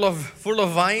 Full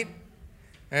of wine.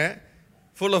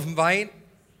 Full of wine.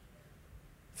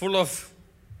 Full of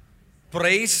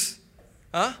praise.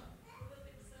 That's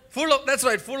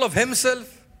right, full of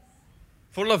himself.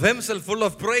 Full of himself, full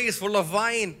of praise, full of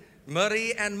wine,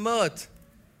 merry and mirth.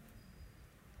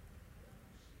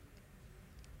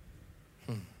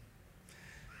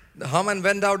 Haman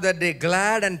went out that day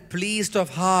glad and pleased of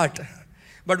heart.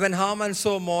 But when Haman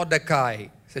saw Mordecai,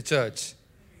 say church.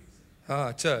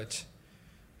 Church.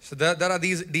 So there are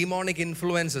these demonic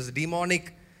influences,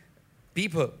 demonic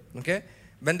people. Okay?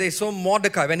 When he saw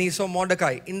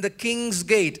Mordecai in the king's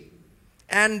gate,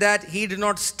 and that he did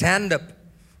not stand up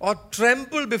or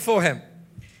tremble before him.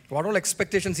 What all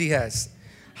expectations he has.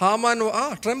 Haman,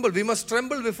 tremble. We must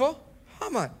tremble before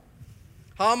Haman.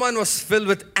 Haman was filled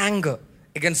with anger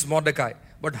against Mordecai,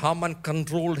 but Haman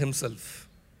controlled himself.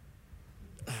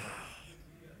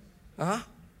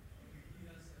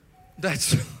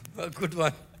 That's a good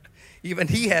one. Even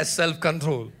he has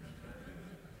self-control.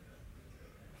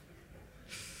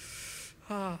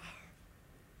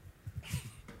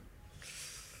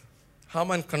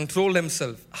 Haman controlled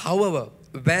himself, however,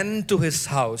 went to his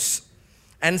house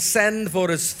and sent for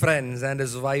his friends and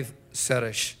his wife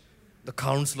Zeresh. The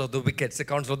counsel of the wicked. Say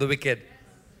counsel of the wicked.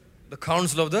 The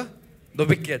counsel of the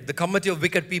wicked. The committee of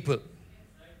wicked people.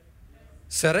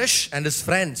 Zeresh and his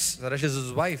friends. Zeresh is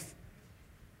his wife.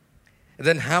 And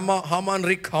then Haman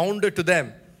recounted to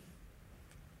them.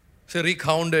 Say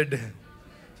recounted.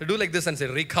 So do like this and say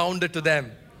recounted to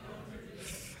them.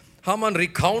 Haman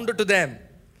recounted to them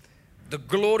the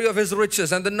glory of his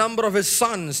riches and the number of his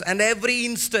sons and every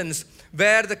instance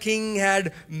where the king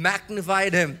had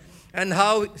magnified him. And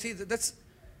how, see, it's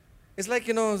like,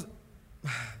 he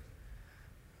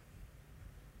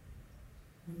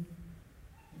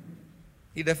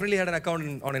definitely had an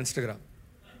account on Instagram.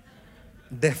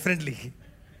 Definitely.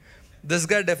 This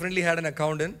guy definitely had an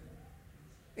account in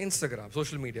Instagram,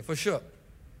 social media, for sure.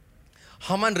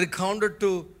 Haman recounted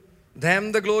to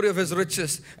them the glory of his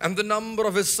riches and the number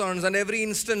of his sons and every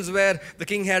instance where the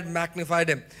king had magnified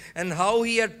him and how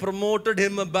he had promoted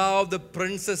him above the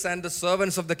princes and the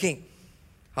servants of the king.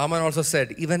 Haman also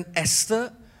said, even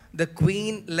Esther, the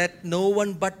queen, let no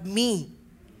one but me,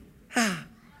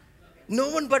 no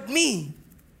one but me,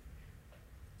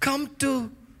 come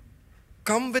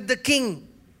with the king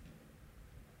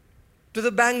to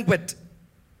the banquet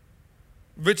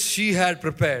which she had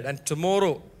prepared. And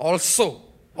tomorrow also,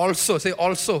 say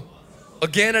also,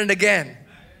 again and again,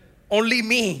 only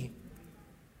me.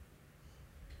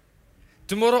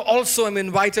 Tomorrow also I'm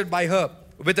invited by her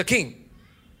with the king.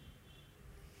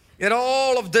 Yet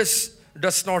all of this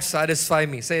does not satisfy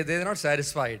me. Say, they're not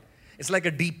satisfied. It's like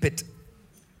a deep pit.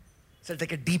 It's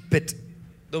like a deep pit.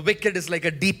 The wicked is like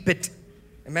a deep pit.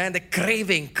 Man, they're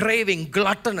craving,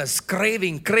 gluttonous,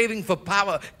 craving for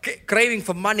power, craving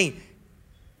for money,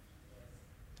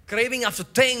 craving after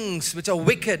things which are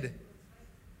wicked,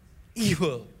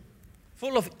 evil,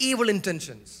 full of evil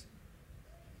intentions.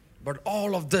 But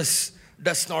all of this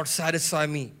does not satisfy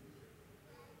me.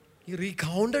 He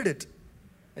recounted it.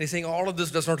 And he's saying, all of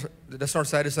this does not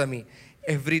satisfy me.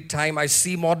 Every time I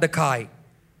see Mordecai,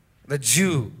 the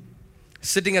Jew,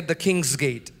 sitting at the king's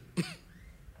gate,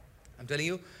 I'm telling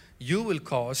you, you will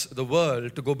cause the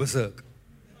world to go berserk.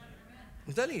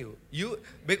 I'm telling you,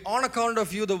 on account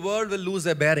of you, the world will lose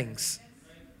their bearings.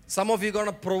 Some of you are going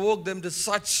to provoke them to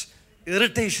such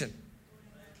irritation.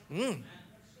 You're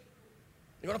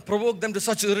going to provoke them to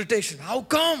such irritation. How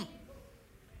come?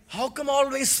 How come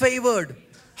always favored?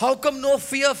 How come no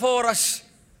fear for us?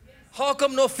 How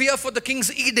come no fear for the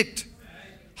king's edict?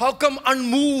 How come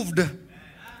unmoved?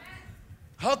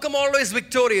 How come always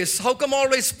victorious? How come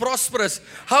always prosperous?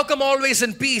 How come always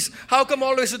in peace? How come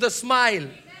always with a smile?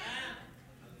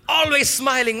 Always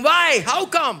smiling. Why? How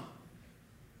come?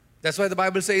 That's why the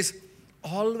Bible says,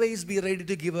 always be ready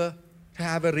to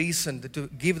have a reason, to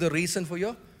give the reason for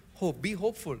your hope. Be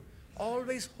hopeful.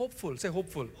 Always hopeful. Say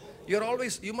hopeful.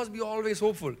 You must be always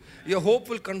hopeful. Your hope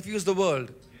will confuse the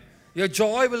world. The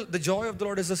joy of the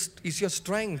Lord is your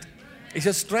strength. It's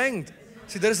your strength.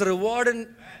 See, there is a reward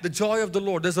in the joy of the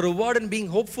Lord. There's a reward in being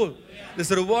hopeful.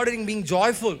 There's a reward in being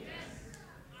joyful.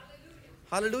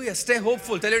 Hallelujah. Stay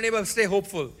hopeful. Tell your neighbor, stay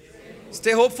hopeful.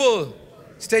 Stay hopeful.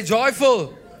 Stay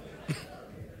joyful.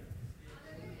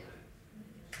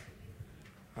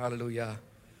 Hallelujah.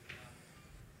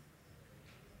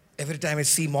 Every time I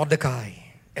see Mordecai,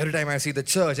 every time I see the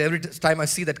church, every time I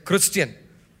see that Christian,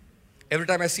 every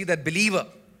time I see that believer,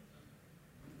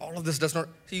 all of this does not.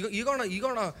 See, you're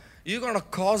gonna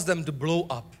cause them to blow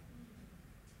up.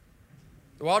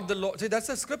 What the Lord, see, that's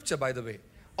a scripture, by the way.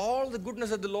 All the goodness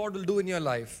that the Lord will do in your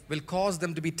life will cause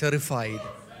them to be terrified.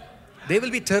 They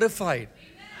will be terrified.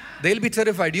 They'll be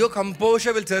terrified. Your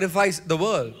composure will terrify the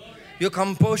world. Your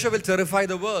composure will terrify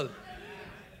the world.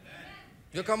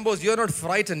 You're composed. You're not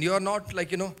frightened. You're not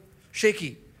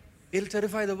shaky. It'll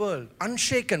terrify the world.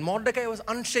 Unshaken. Mordecai was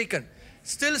unshaken.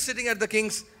 Still sitting at the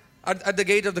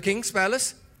gate of the king's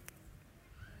palace.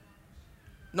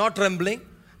 Not trembling.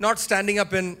 Not standing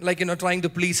up and trying to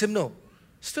please him. No.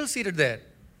 Still seated there.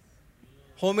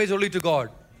 Homage only to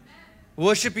God.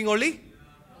 Worshipping only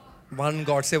one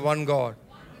God. Say one God.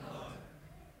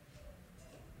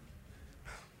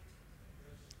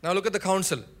 Now look at the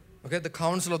counsel. Okay, the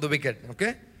counsel of the wicked.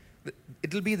 Okay,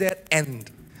 it will be their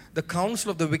end. The counsel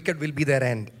of the wicked will be their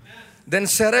end. Then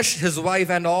Zeresh, his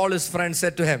wife, and all his friends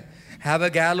said to him, have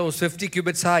a gallows 50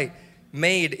 cubits high,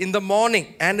 made in the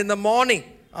morning. And in the morning,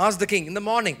 ask the king, in the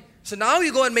morning. So now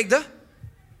you go and make the.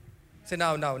 Say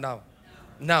now.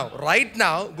 Now, right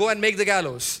now, go and make the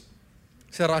gallows.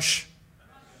 Say rush.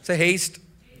 Say haste.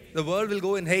 The world will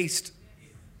go in haste.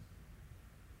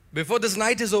 Before this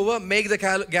night is over, make the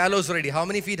gallows ready. How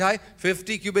many feet high?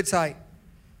 50 cubits high.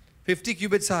 50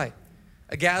 cubits high.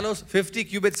 A gallows 50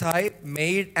 cubits high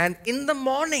made, and in the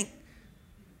morning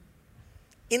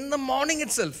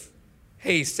itself,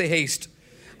 haste, say haste.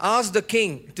 Ask the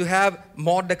king to have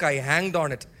Mordecai hanged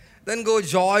on it. Then go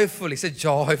joyfully, say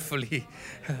joyfully.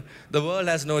 The world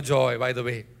has no joy, by the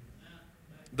way.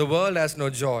 The world has no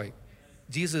joy.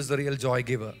 Jesus is the real joy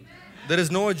giver. There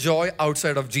is no joy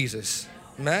outside of Jesus.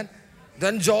 Man,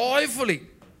 then joyfully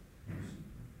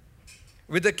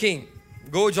with the king.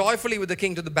 Go joyfully with the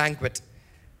king to the banquet.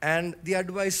 And the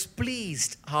advice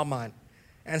pleased Haman.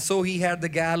 And so he had the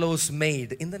gallows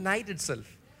made in the night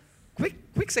itself. Quick,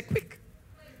 say quick.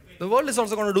 The world is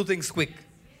also going to do things quick.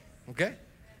 Okay?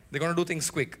 They're going to do things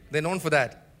quick. They're known for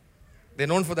that. They're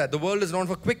known for that. The world is known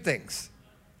for quick things.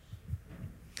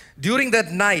 During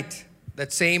that night,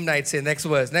 that same night, say next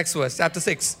verse, chapter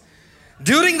 6.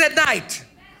 During that night,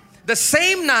 the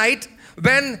same night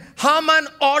when Haman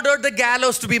ordered the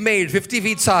gallows to be made 50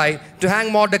 feet high to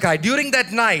hang Mordecai, during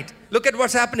that night, look at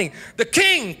what's happening. The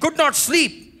king could not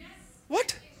sleep.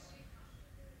 What?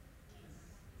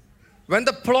 When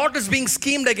the plot is being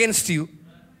schemed against you,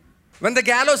 when the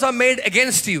gallows are made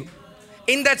against you,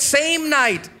 in that same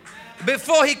night,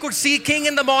 before he could see king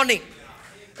in the morning,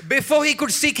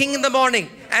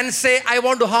 and say, I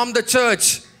want to harm the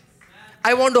church,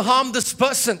 I want to harm this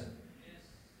person.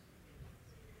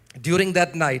 During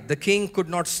that night, the king could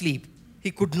not sleep. He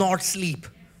could not sleep.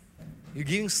 You're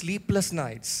giving sleepless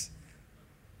nights.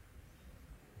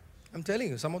 I'm telling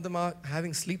you, some of them are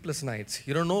having sleepless nights.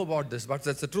 You don't know about this, but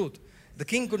that's the truth. The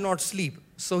king could not sleep,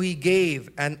 so he gave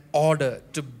an order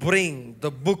to bring the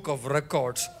book of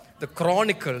records, the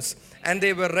chronicles, and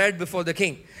they were read before the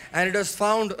king. And it was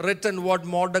found written what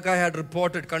Mordecai had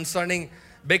reported concerning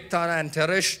Bigthana and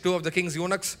Teresh, two of the king's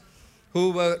eunuchs,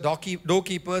 who were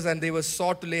doorkeepers, and they had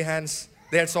sought to lay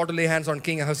hands on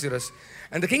King Ahasuerus.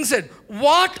 And the king said,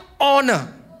 what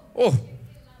honor? Oh,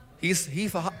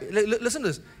 listen to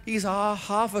this. He's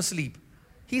half asleep.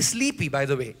 He's sleepy, by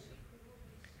the way.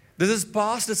 This is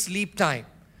past his sleep time.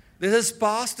 This is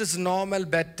past his normal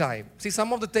bedtime. See,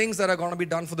 some of the things that are going to be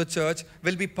done for the church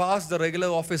will be past the regular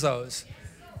office hours.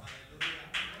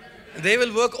 They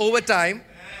will work overtime.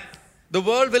 The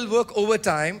world will work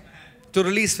overtime to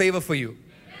release favor for you.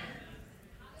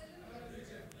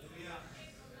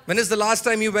 When is the last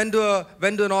time you went to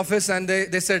an office and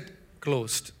they said,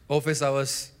 closed, office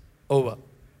hours over?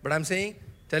 But I'm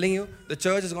telling you, the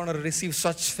church is going to receive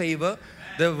such favor.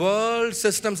 The world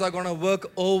systems are going to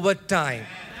work overtime.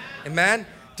 Amen.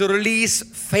 To release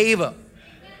favor.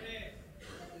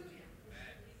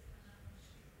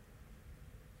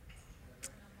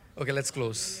 Okay, let's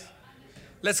close.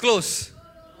 Let's close.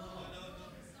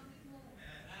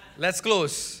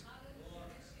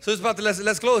 Suspath,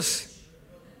 let's close.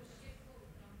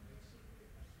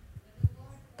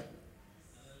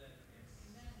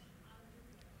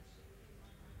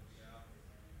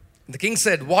 The king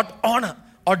said, what honor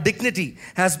or dignity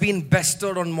has been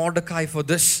bestowed on Mordecai for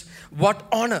this? What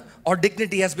honor or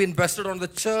dignity has been bestowed on the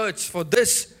church for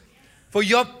this? For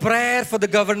your prayer for the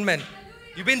government.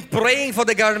 You've been praying for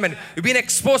the government. You've been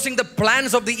exposing the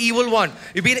plans of the evil one.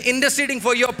 You've been interceding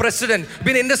for your president. You've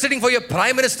been interceding for your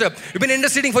prime minister. You've been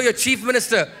interceding for your chief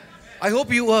minister. I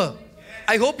hope you were.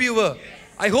 I hope you were.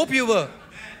 I hope you were.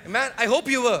 Man, I hope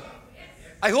you were.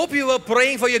 I hope you were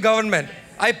praying for your government.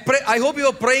 I hope you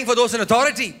were praying for those in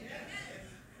authority.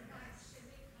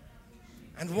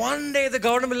 And one day the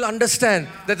government will understand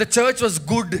that the church was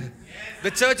good.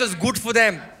 The church was good for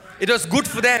them. It was good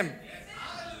for them.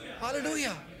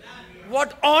 Hallelujah.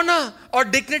 What honor or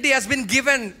dignity has been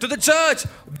given to the church,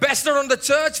 bestowed on the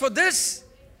church for this?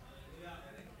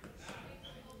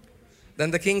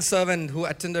 Then the king's servant who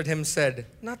attended him said,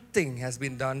 nothing has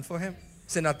been done for him.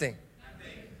 Say nothing.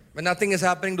 When nothing is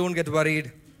happening, don't get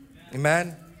worried.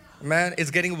 Amen. Amen.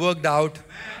 It's getting worked out.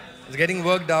 It's getting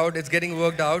worked out. It's getting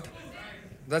worked out.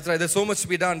 That's right. There's so much to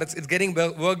be done. It's getting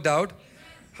worked out.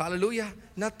 Hallelujah.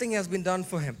 Nothing has been done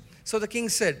for him. So the king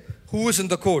said, who is in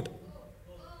the court?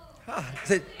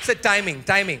 Say timing.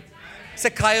 Say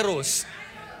kairos.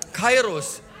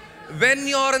 Kairos. When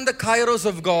you're in the kairos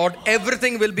of God,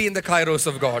 everything will be in the kairos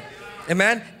of God.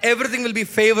 Amen. Everything will be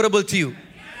favorable to you.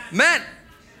 Man.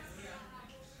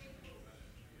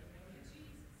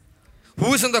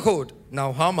 Who is in the court?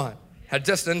 Now Haman had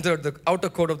just entered the outer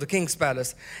court of the king's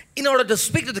palace in order to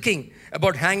speak to the king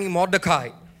about hanging Mordecai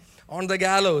on the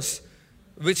gallows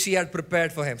which he had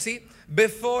prepared for him. See,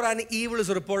 before an evil is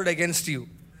reported against you,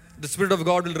 the Spirit of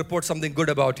God will report something good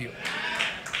about you.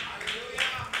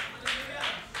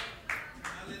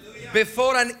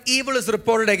 Before an evil is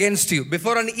reported against you,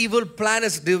 before an evil plan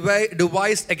is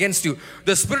devised against you,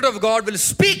 the Spirit of God will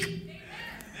speak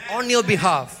on your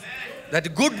behalf.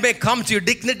 That good may come to you,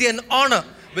 dignity and honor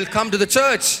will come to the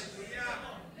church.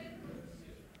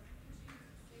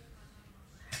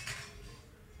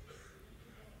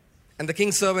 And the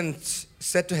king's servants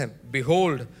said to him,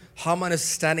 behold, Haman is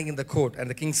standing in the court. And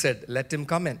the king said, let him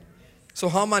come in. So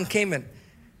Haman came in.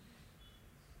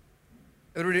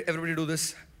 Everybody do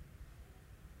this.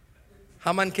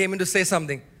 Haman came in to say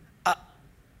something.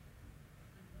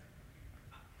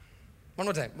 One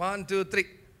more time. 1, 2, 3.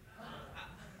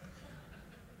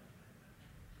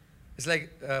 It's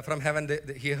like from heaven,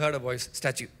 he heard a voice,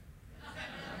 statue.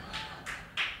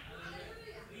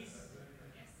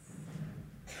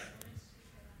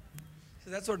 So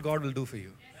that's what God will do for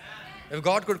you. If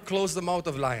God could close the mouth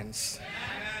of lions,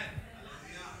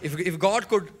 if God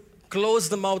could close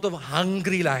the mouth of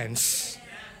hungry lions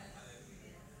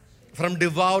from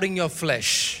devouring your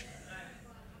flesh,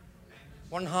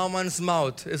 one Haman's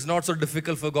mouth is not so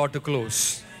difficult for God to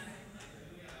close.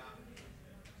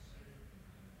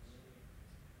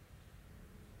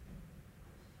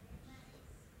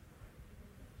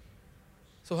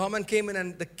 So Haman came in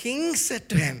and the king said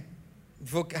to him,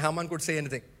 before Haman could say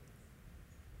anything,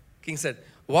 king said,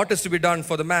 what is to be done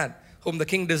for the man whom the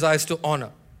king desires to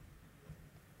honor?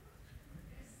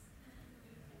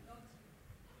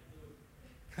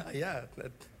 Yeah,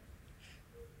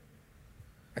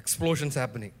 explosions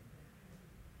happening.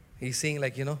 He's seeing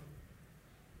like, it's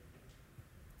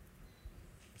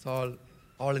all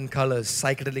in colors,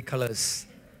 psychedelic colors.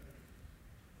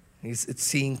 It's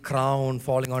seeing crown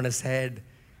falling on his head.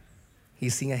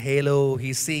 He's seeing a halo.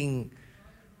 He's seeing,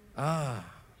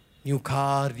 new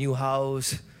car, new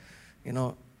house,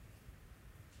 And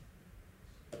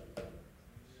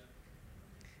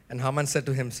Haman said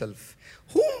to himself,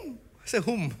 whom?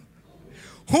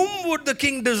 Whom would the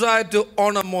king desire to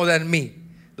honor more than me?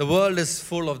 The world is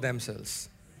full of themselves.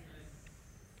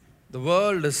 The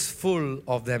world is full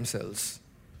of themselves.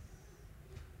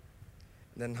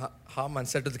 Then Haman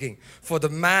said to the king, for the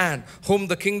man whom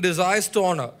the king desires to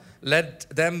honor, let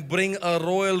them bring a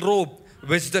royal robe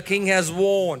which the king has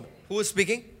worn. Who is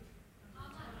speaking?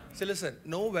 Say, listen,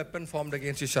 no weapon formed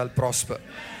against you shall prosper.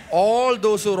 All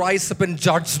those who rise up in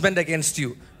judgment against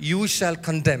you, you shall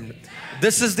condemn.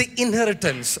 This is the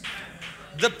inheritance,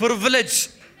 the privilege,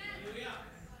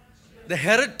 the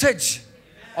heritage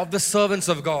of the servants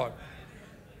of God.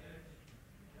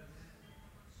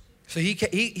 So he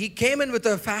came in with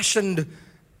a fashioned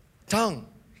tongue.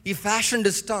 He fashioned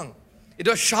his tongue. It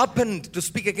was sharpened to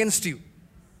speak against you.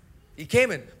 He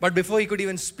came in, but before he could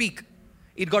even speak,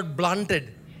 it got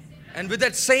blunted. And with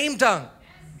that same tongue,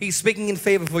 he's speaking in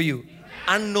favor for you,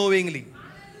 unknowingly.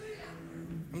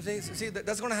 I'm saying, see,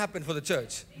 that's going to happen for the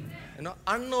church.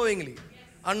 Unknowingly.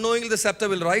 Unknowingly the scepter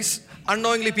will rise.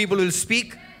 Unknowingly people will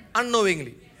speak.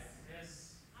 Unknowingly.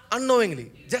 Unknowingly.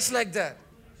 Just like that.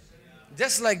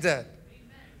 Just like that.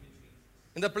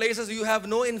 In the places you have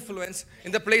no influence,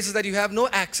 in the places that you have no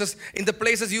access, in the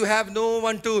places you have no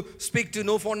one to speak to,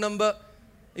 no phone number,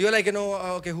 you're like,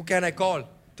 okay, who can I call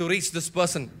to reach this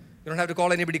person? You don't have to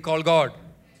call anybody, call God.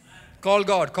 Call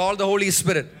God, call the Holy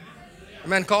Spirit.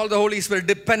 Amen, call the Holy Spirit,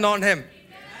 depend on Him.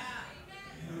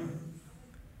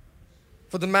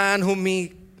 For the man whom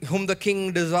the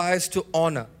king desires to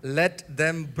honor, let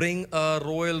them bring a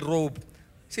royal robe.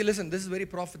 See, listen, this is very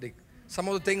prophetic. Some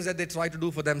of the things that they try to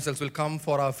do for themselves will come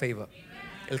for our favor.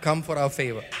 It will come for our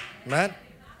favor. Amen.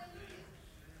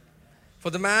 For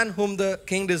the man whom the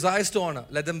king desires to honor,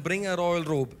 let them bring a royal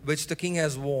robe which the king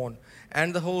has worn,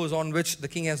 and the horse on which the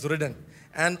king has ridden,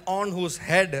 and on whose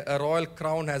head a royal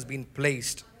crown has been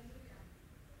placed.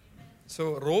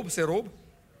 So robe, say robe.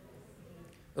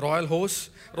 Royal horse,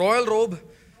 royal robe,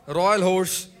 royal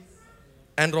horse,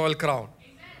 and royal crown.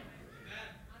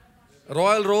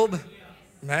 Royal robe,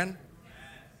 man.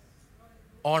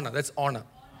 Honor, that's honor.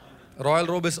 Royal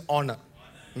robe is honor.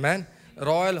 Man.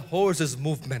 Royal horse is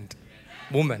movement.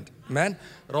 Man.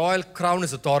 Royal crown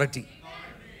is authority.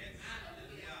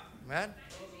 Man.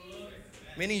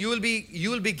 Meaning you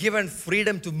will be given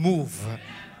freedom to move.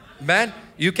 Man.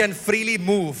 You can freely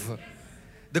move.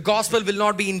 The gospel will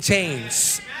not be in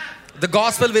chains. The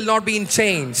gospel will not be in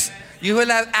chains. You will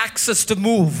have access to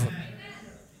move.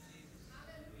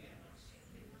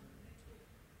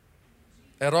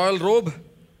 A royal robe,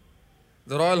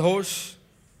 the royal horse,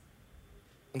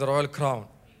 and the royal crown.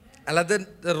 And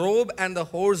let the robe and the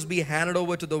horse be handed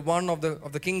over to the one of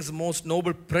the king's most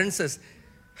noble princes.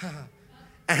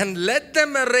 And let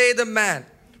them array the man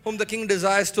whom the king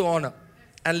desires to honor,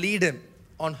 and lead him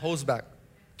on horseback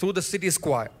through the city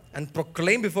square, and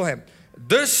proclaim before him,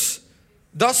 thus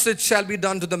it shall be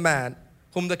done to the man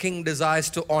whom the king desires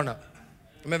to honor.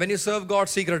 When you serve God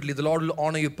secretly, the Lord will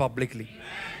honor you publicly.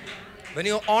 When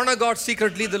you honor God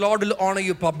secretly, the Lord will honor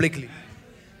you publicly.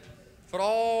 For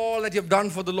all that you've done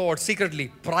for the Lord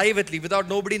secretly, privately, without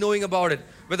nobody knowing about it,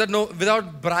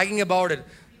 without bragging about it,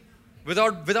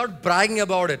 without bragging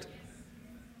about it.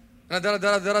 Now,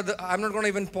 I'm not going to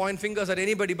even point fingers at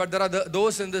anybody, but there are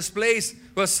those in this place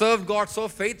who have served God so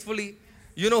faithfully.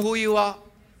 You know who you are.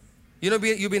 You know,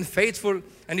 you've been faithful,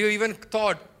 and you even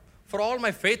thought, for all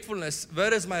my faithfulness,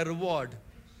 where is my reward?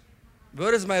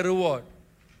 Where is my reward?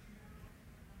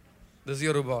 This is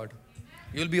your reward.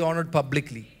 You'll be honored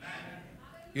publicly.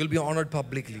 You'll be honored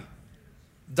publicly.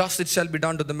 Thus it shall be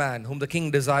done to the man whom the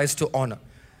king desires to honor.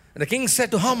 And the king said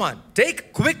to Haman,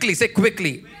 take quickly, say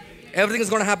quickly. Everything is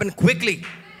going to happen quickly.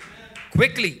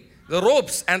 Quickly. The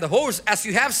ropes and the horse, as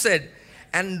you have said,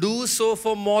 and do so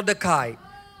for Mordecai.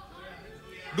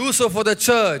 Do so for the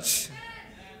church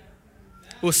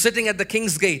who's sitting at the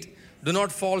king's gate. Do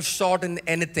not fall short in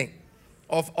anything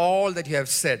of all that you have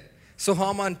said. So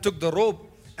Haman took the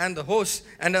rope and the horse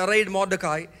and arrayed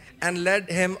Mordecai and led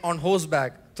him on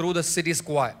horseback through the city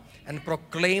square and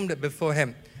proclaimed before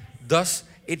him, thus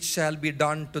it shall be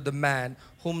done to the man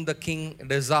whom the king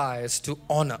desires to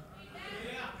honor.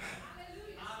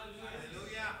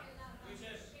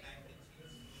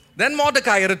 Then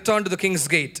Mordecai returned to the king's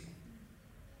gate.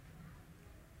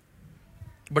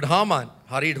 But Haman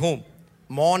hurried home,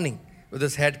 mourning, with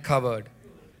his head covered.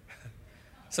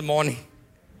 It's a mourning.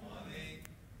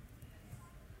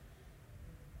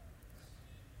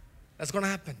 That's going to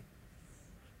happen.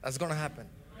 That's going to happen.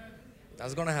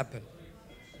 That's going to happen.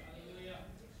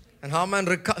 And Haman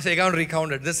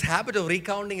recounted. This habit of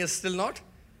recounting is still not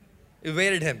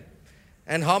evaded him.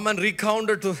 And Haman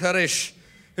recounted to Zeresh,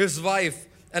 his wife,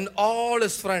 and all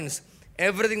his friends,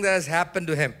 everything that has happened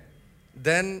to him.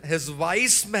 Then his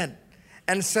wise men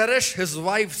and Zeresh, his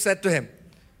wife, said to him,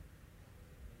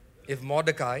 if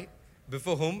Mordecai,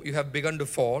 before whom you have begun to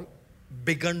fall,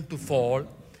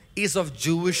 is of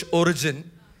Jewish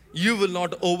origin, you will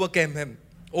not overcome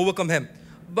him,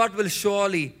 but will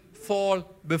surely fall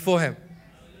before him.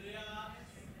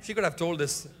 She could have told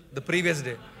this the previous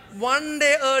day. One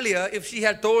day earlier, if she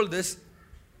had told this,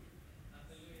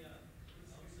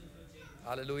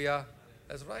 hallelujah,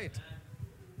 that's right.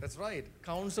 That's right.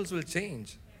 Counsels will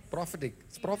change. Prophetic.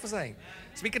 It's prophesying.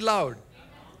 Speak it loud.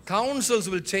 Counsels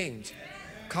will change.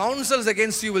 Counsels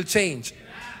against you will change.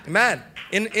 Amen.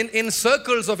 In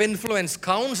circles of influence,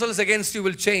 counsels against you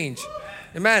will change.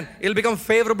 Amen. It'll become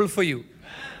favorable for you.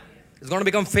 It's going to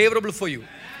become favorable for you.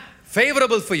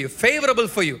 Favorable for you. Favorable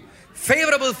for you.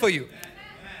 Favorable for you.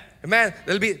 Amen.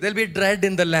 There'll be dread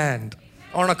in the land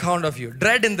on account of you.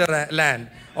 Dread in the land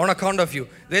on account of you.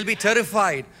 They'll be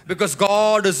terrified because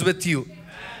God is with you.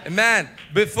 Amen.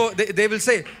 Before they will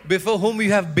say, before whom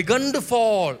you have begun to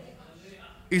fall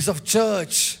is of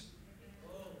church.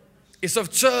 Is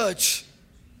of church.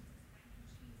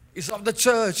 Is of the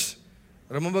church.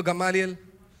 Remember Gamaliel?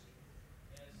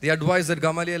 The advice that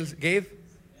Gamaliel gave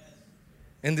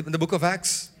in the book of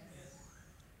Acts.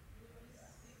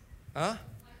 Huh?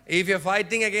 If you're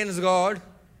fighting against God,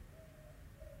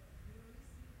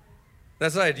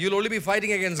 that's right, you'll only be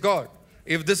fighting against God.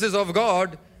 If this is of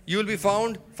God, you will be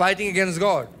found fighting against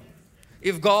God.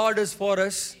 If God is for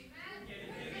us,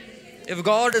 if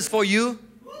God is for you,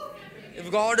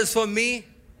 if God is for me,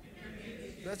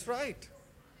 that's right.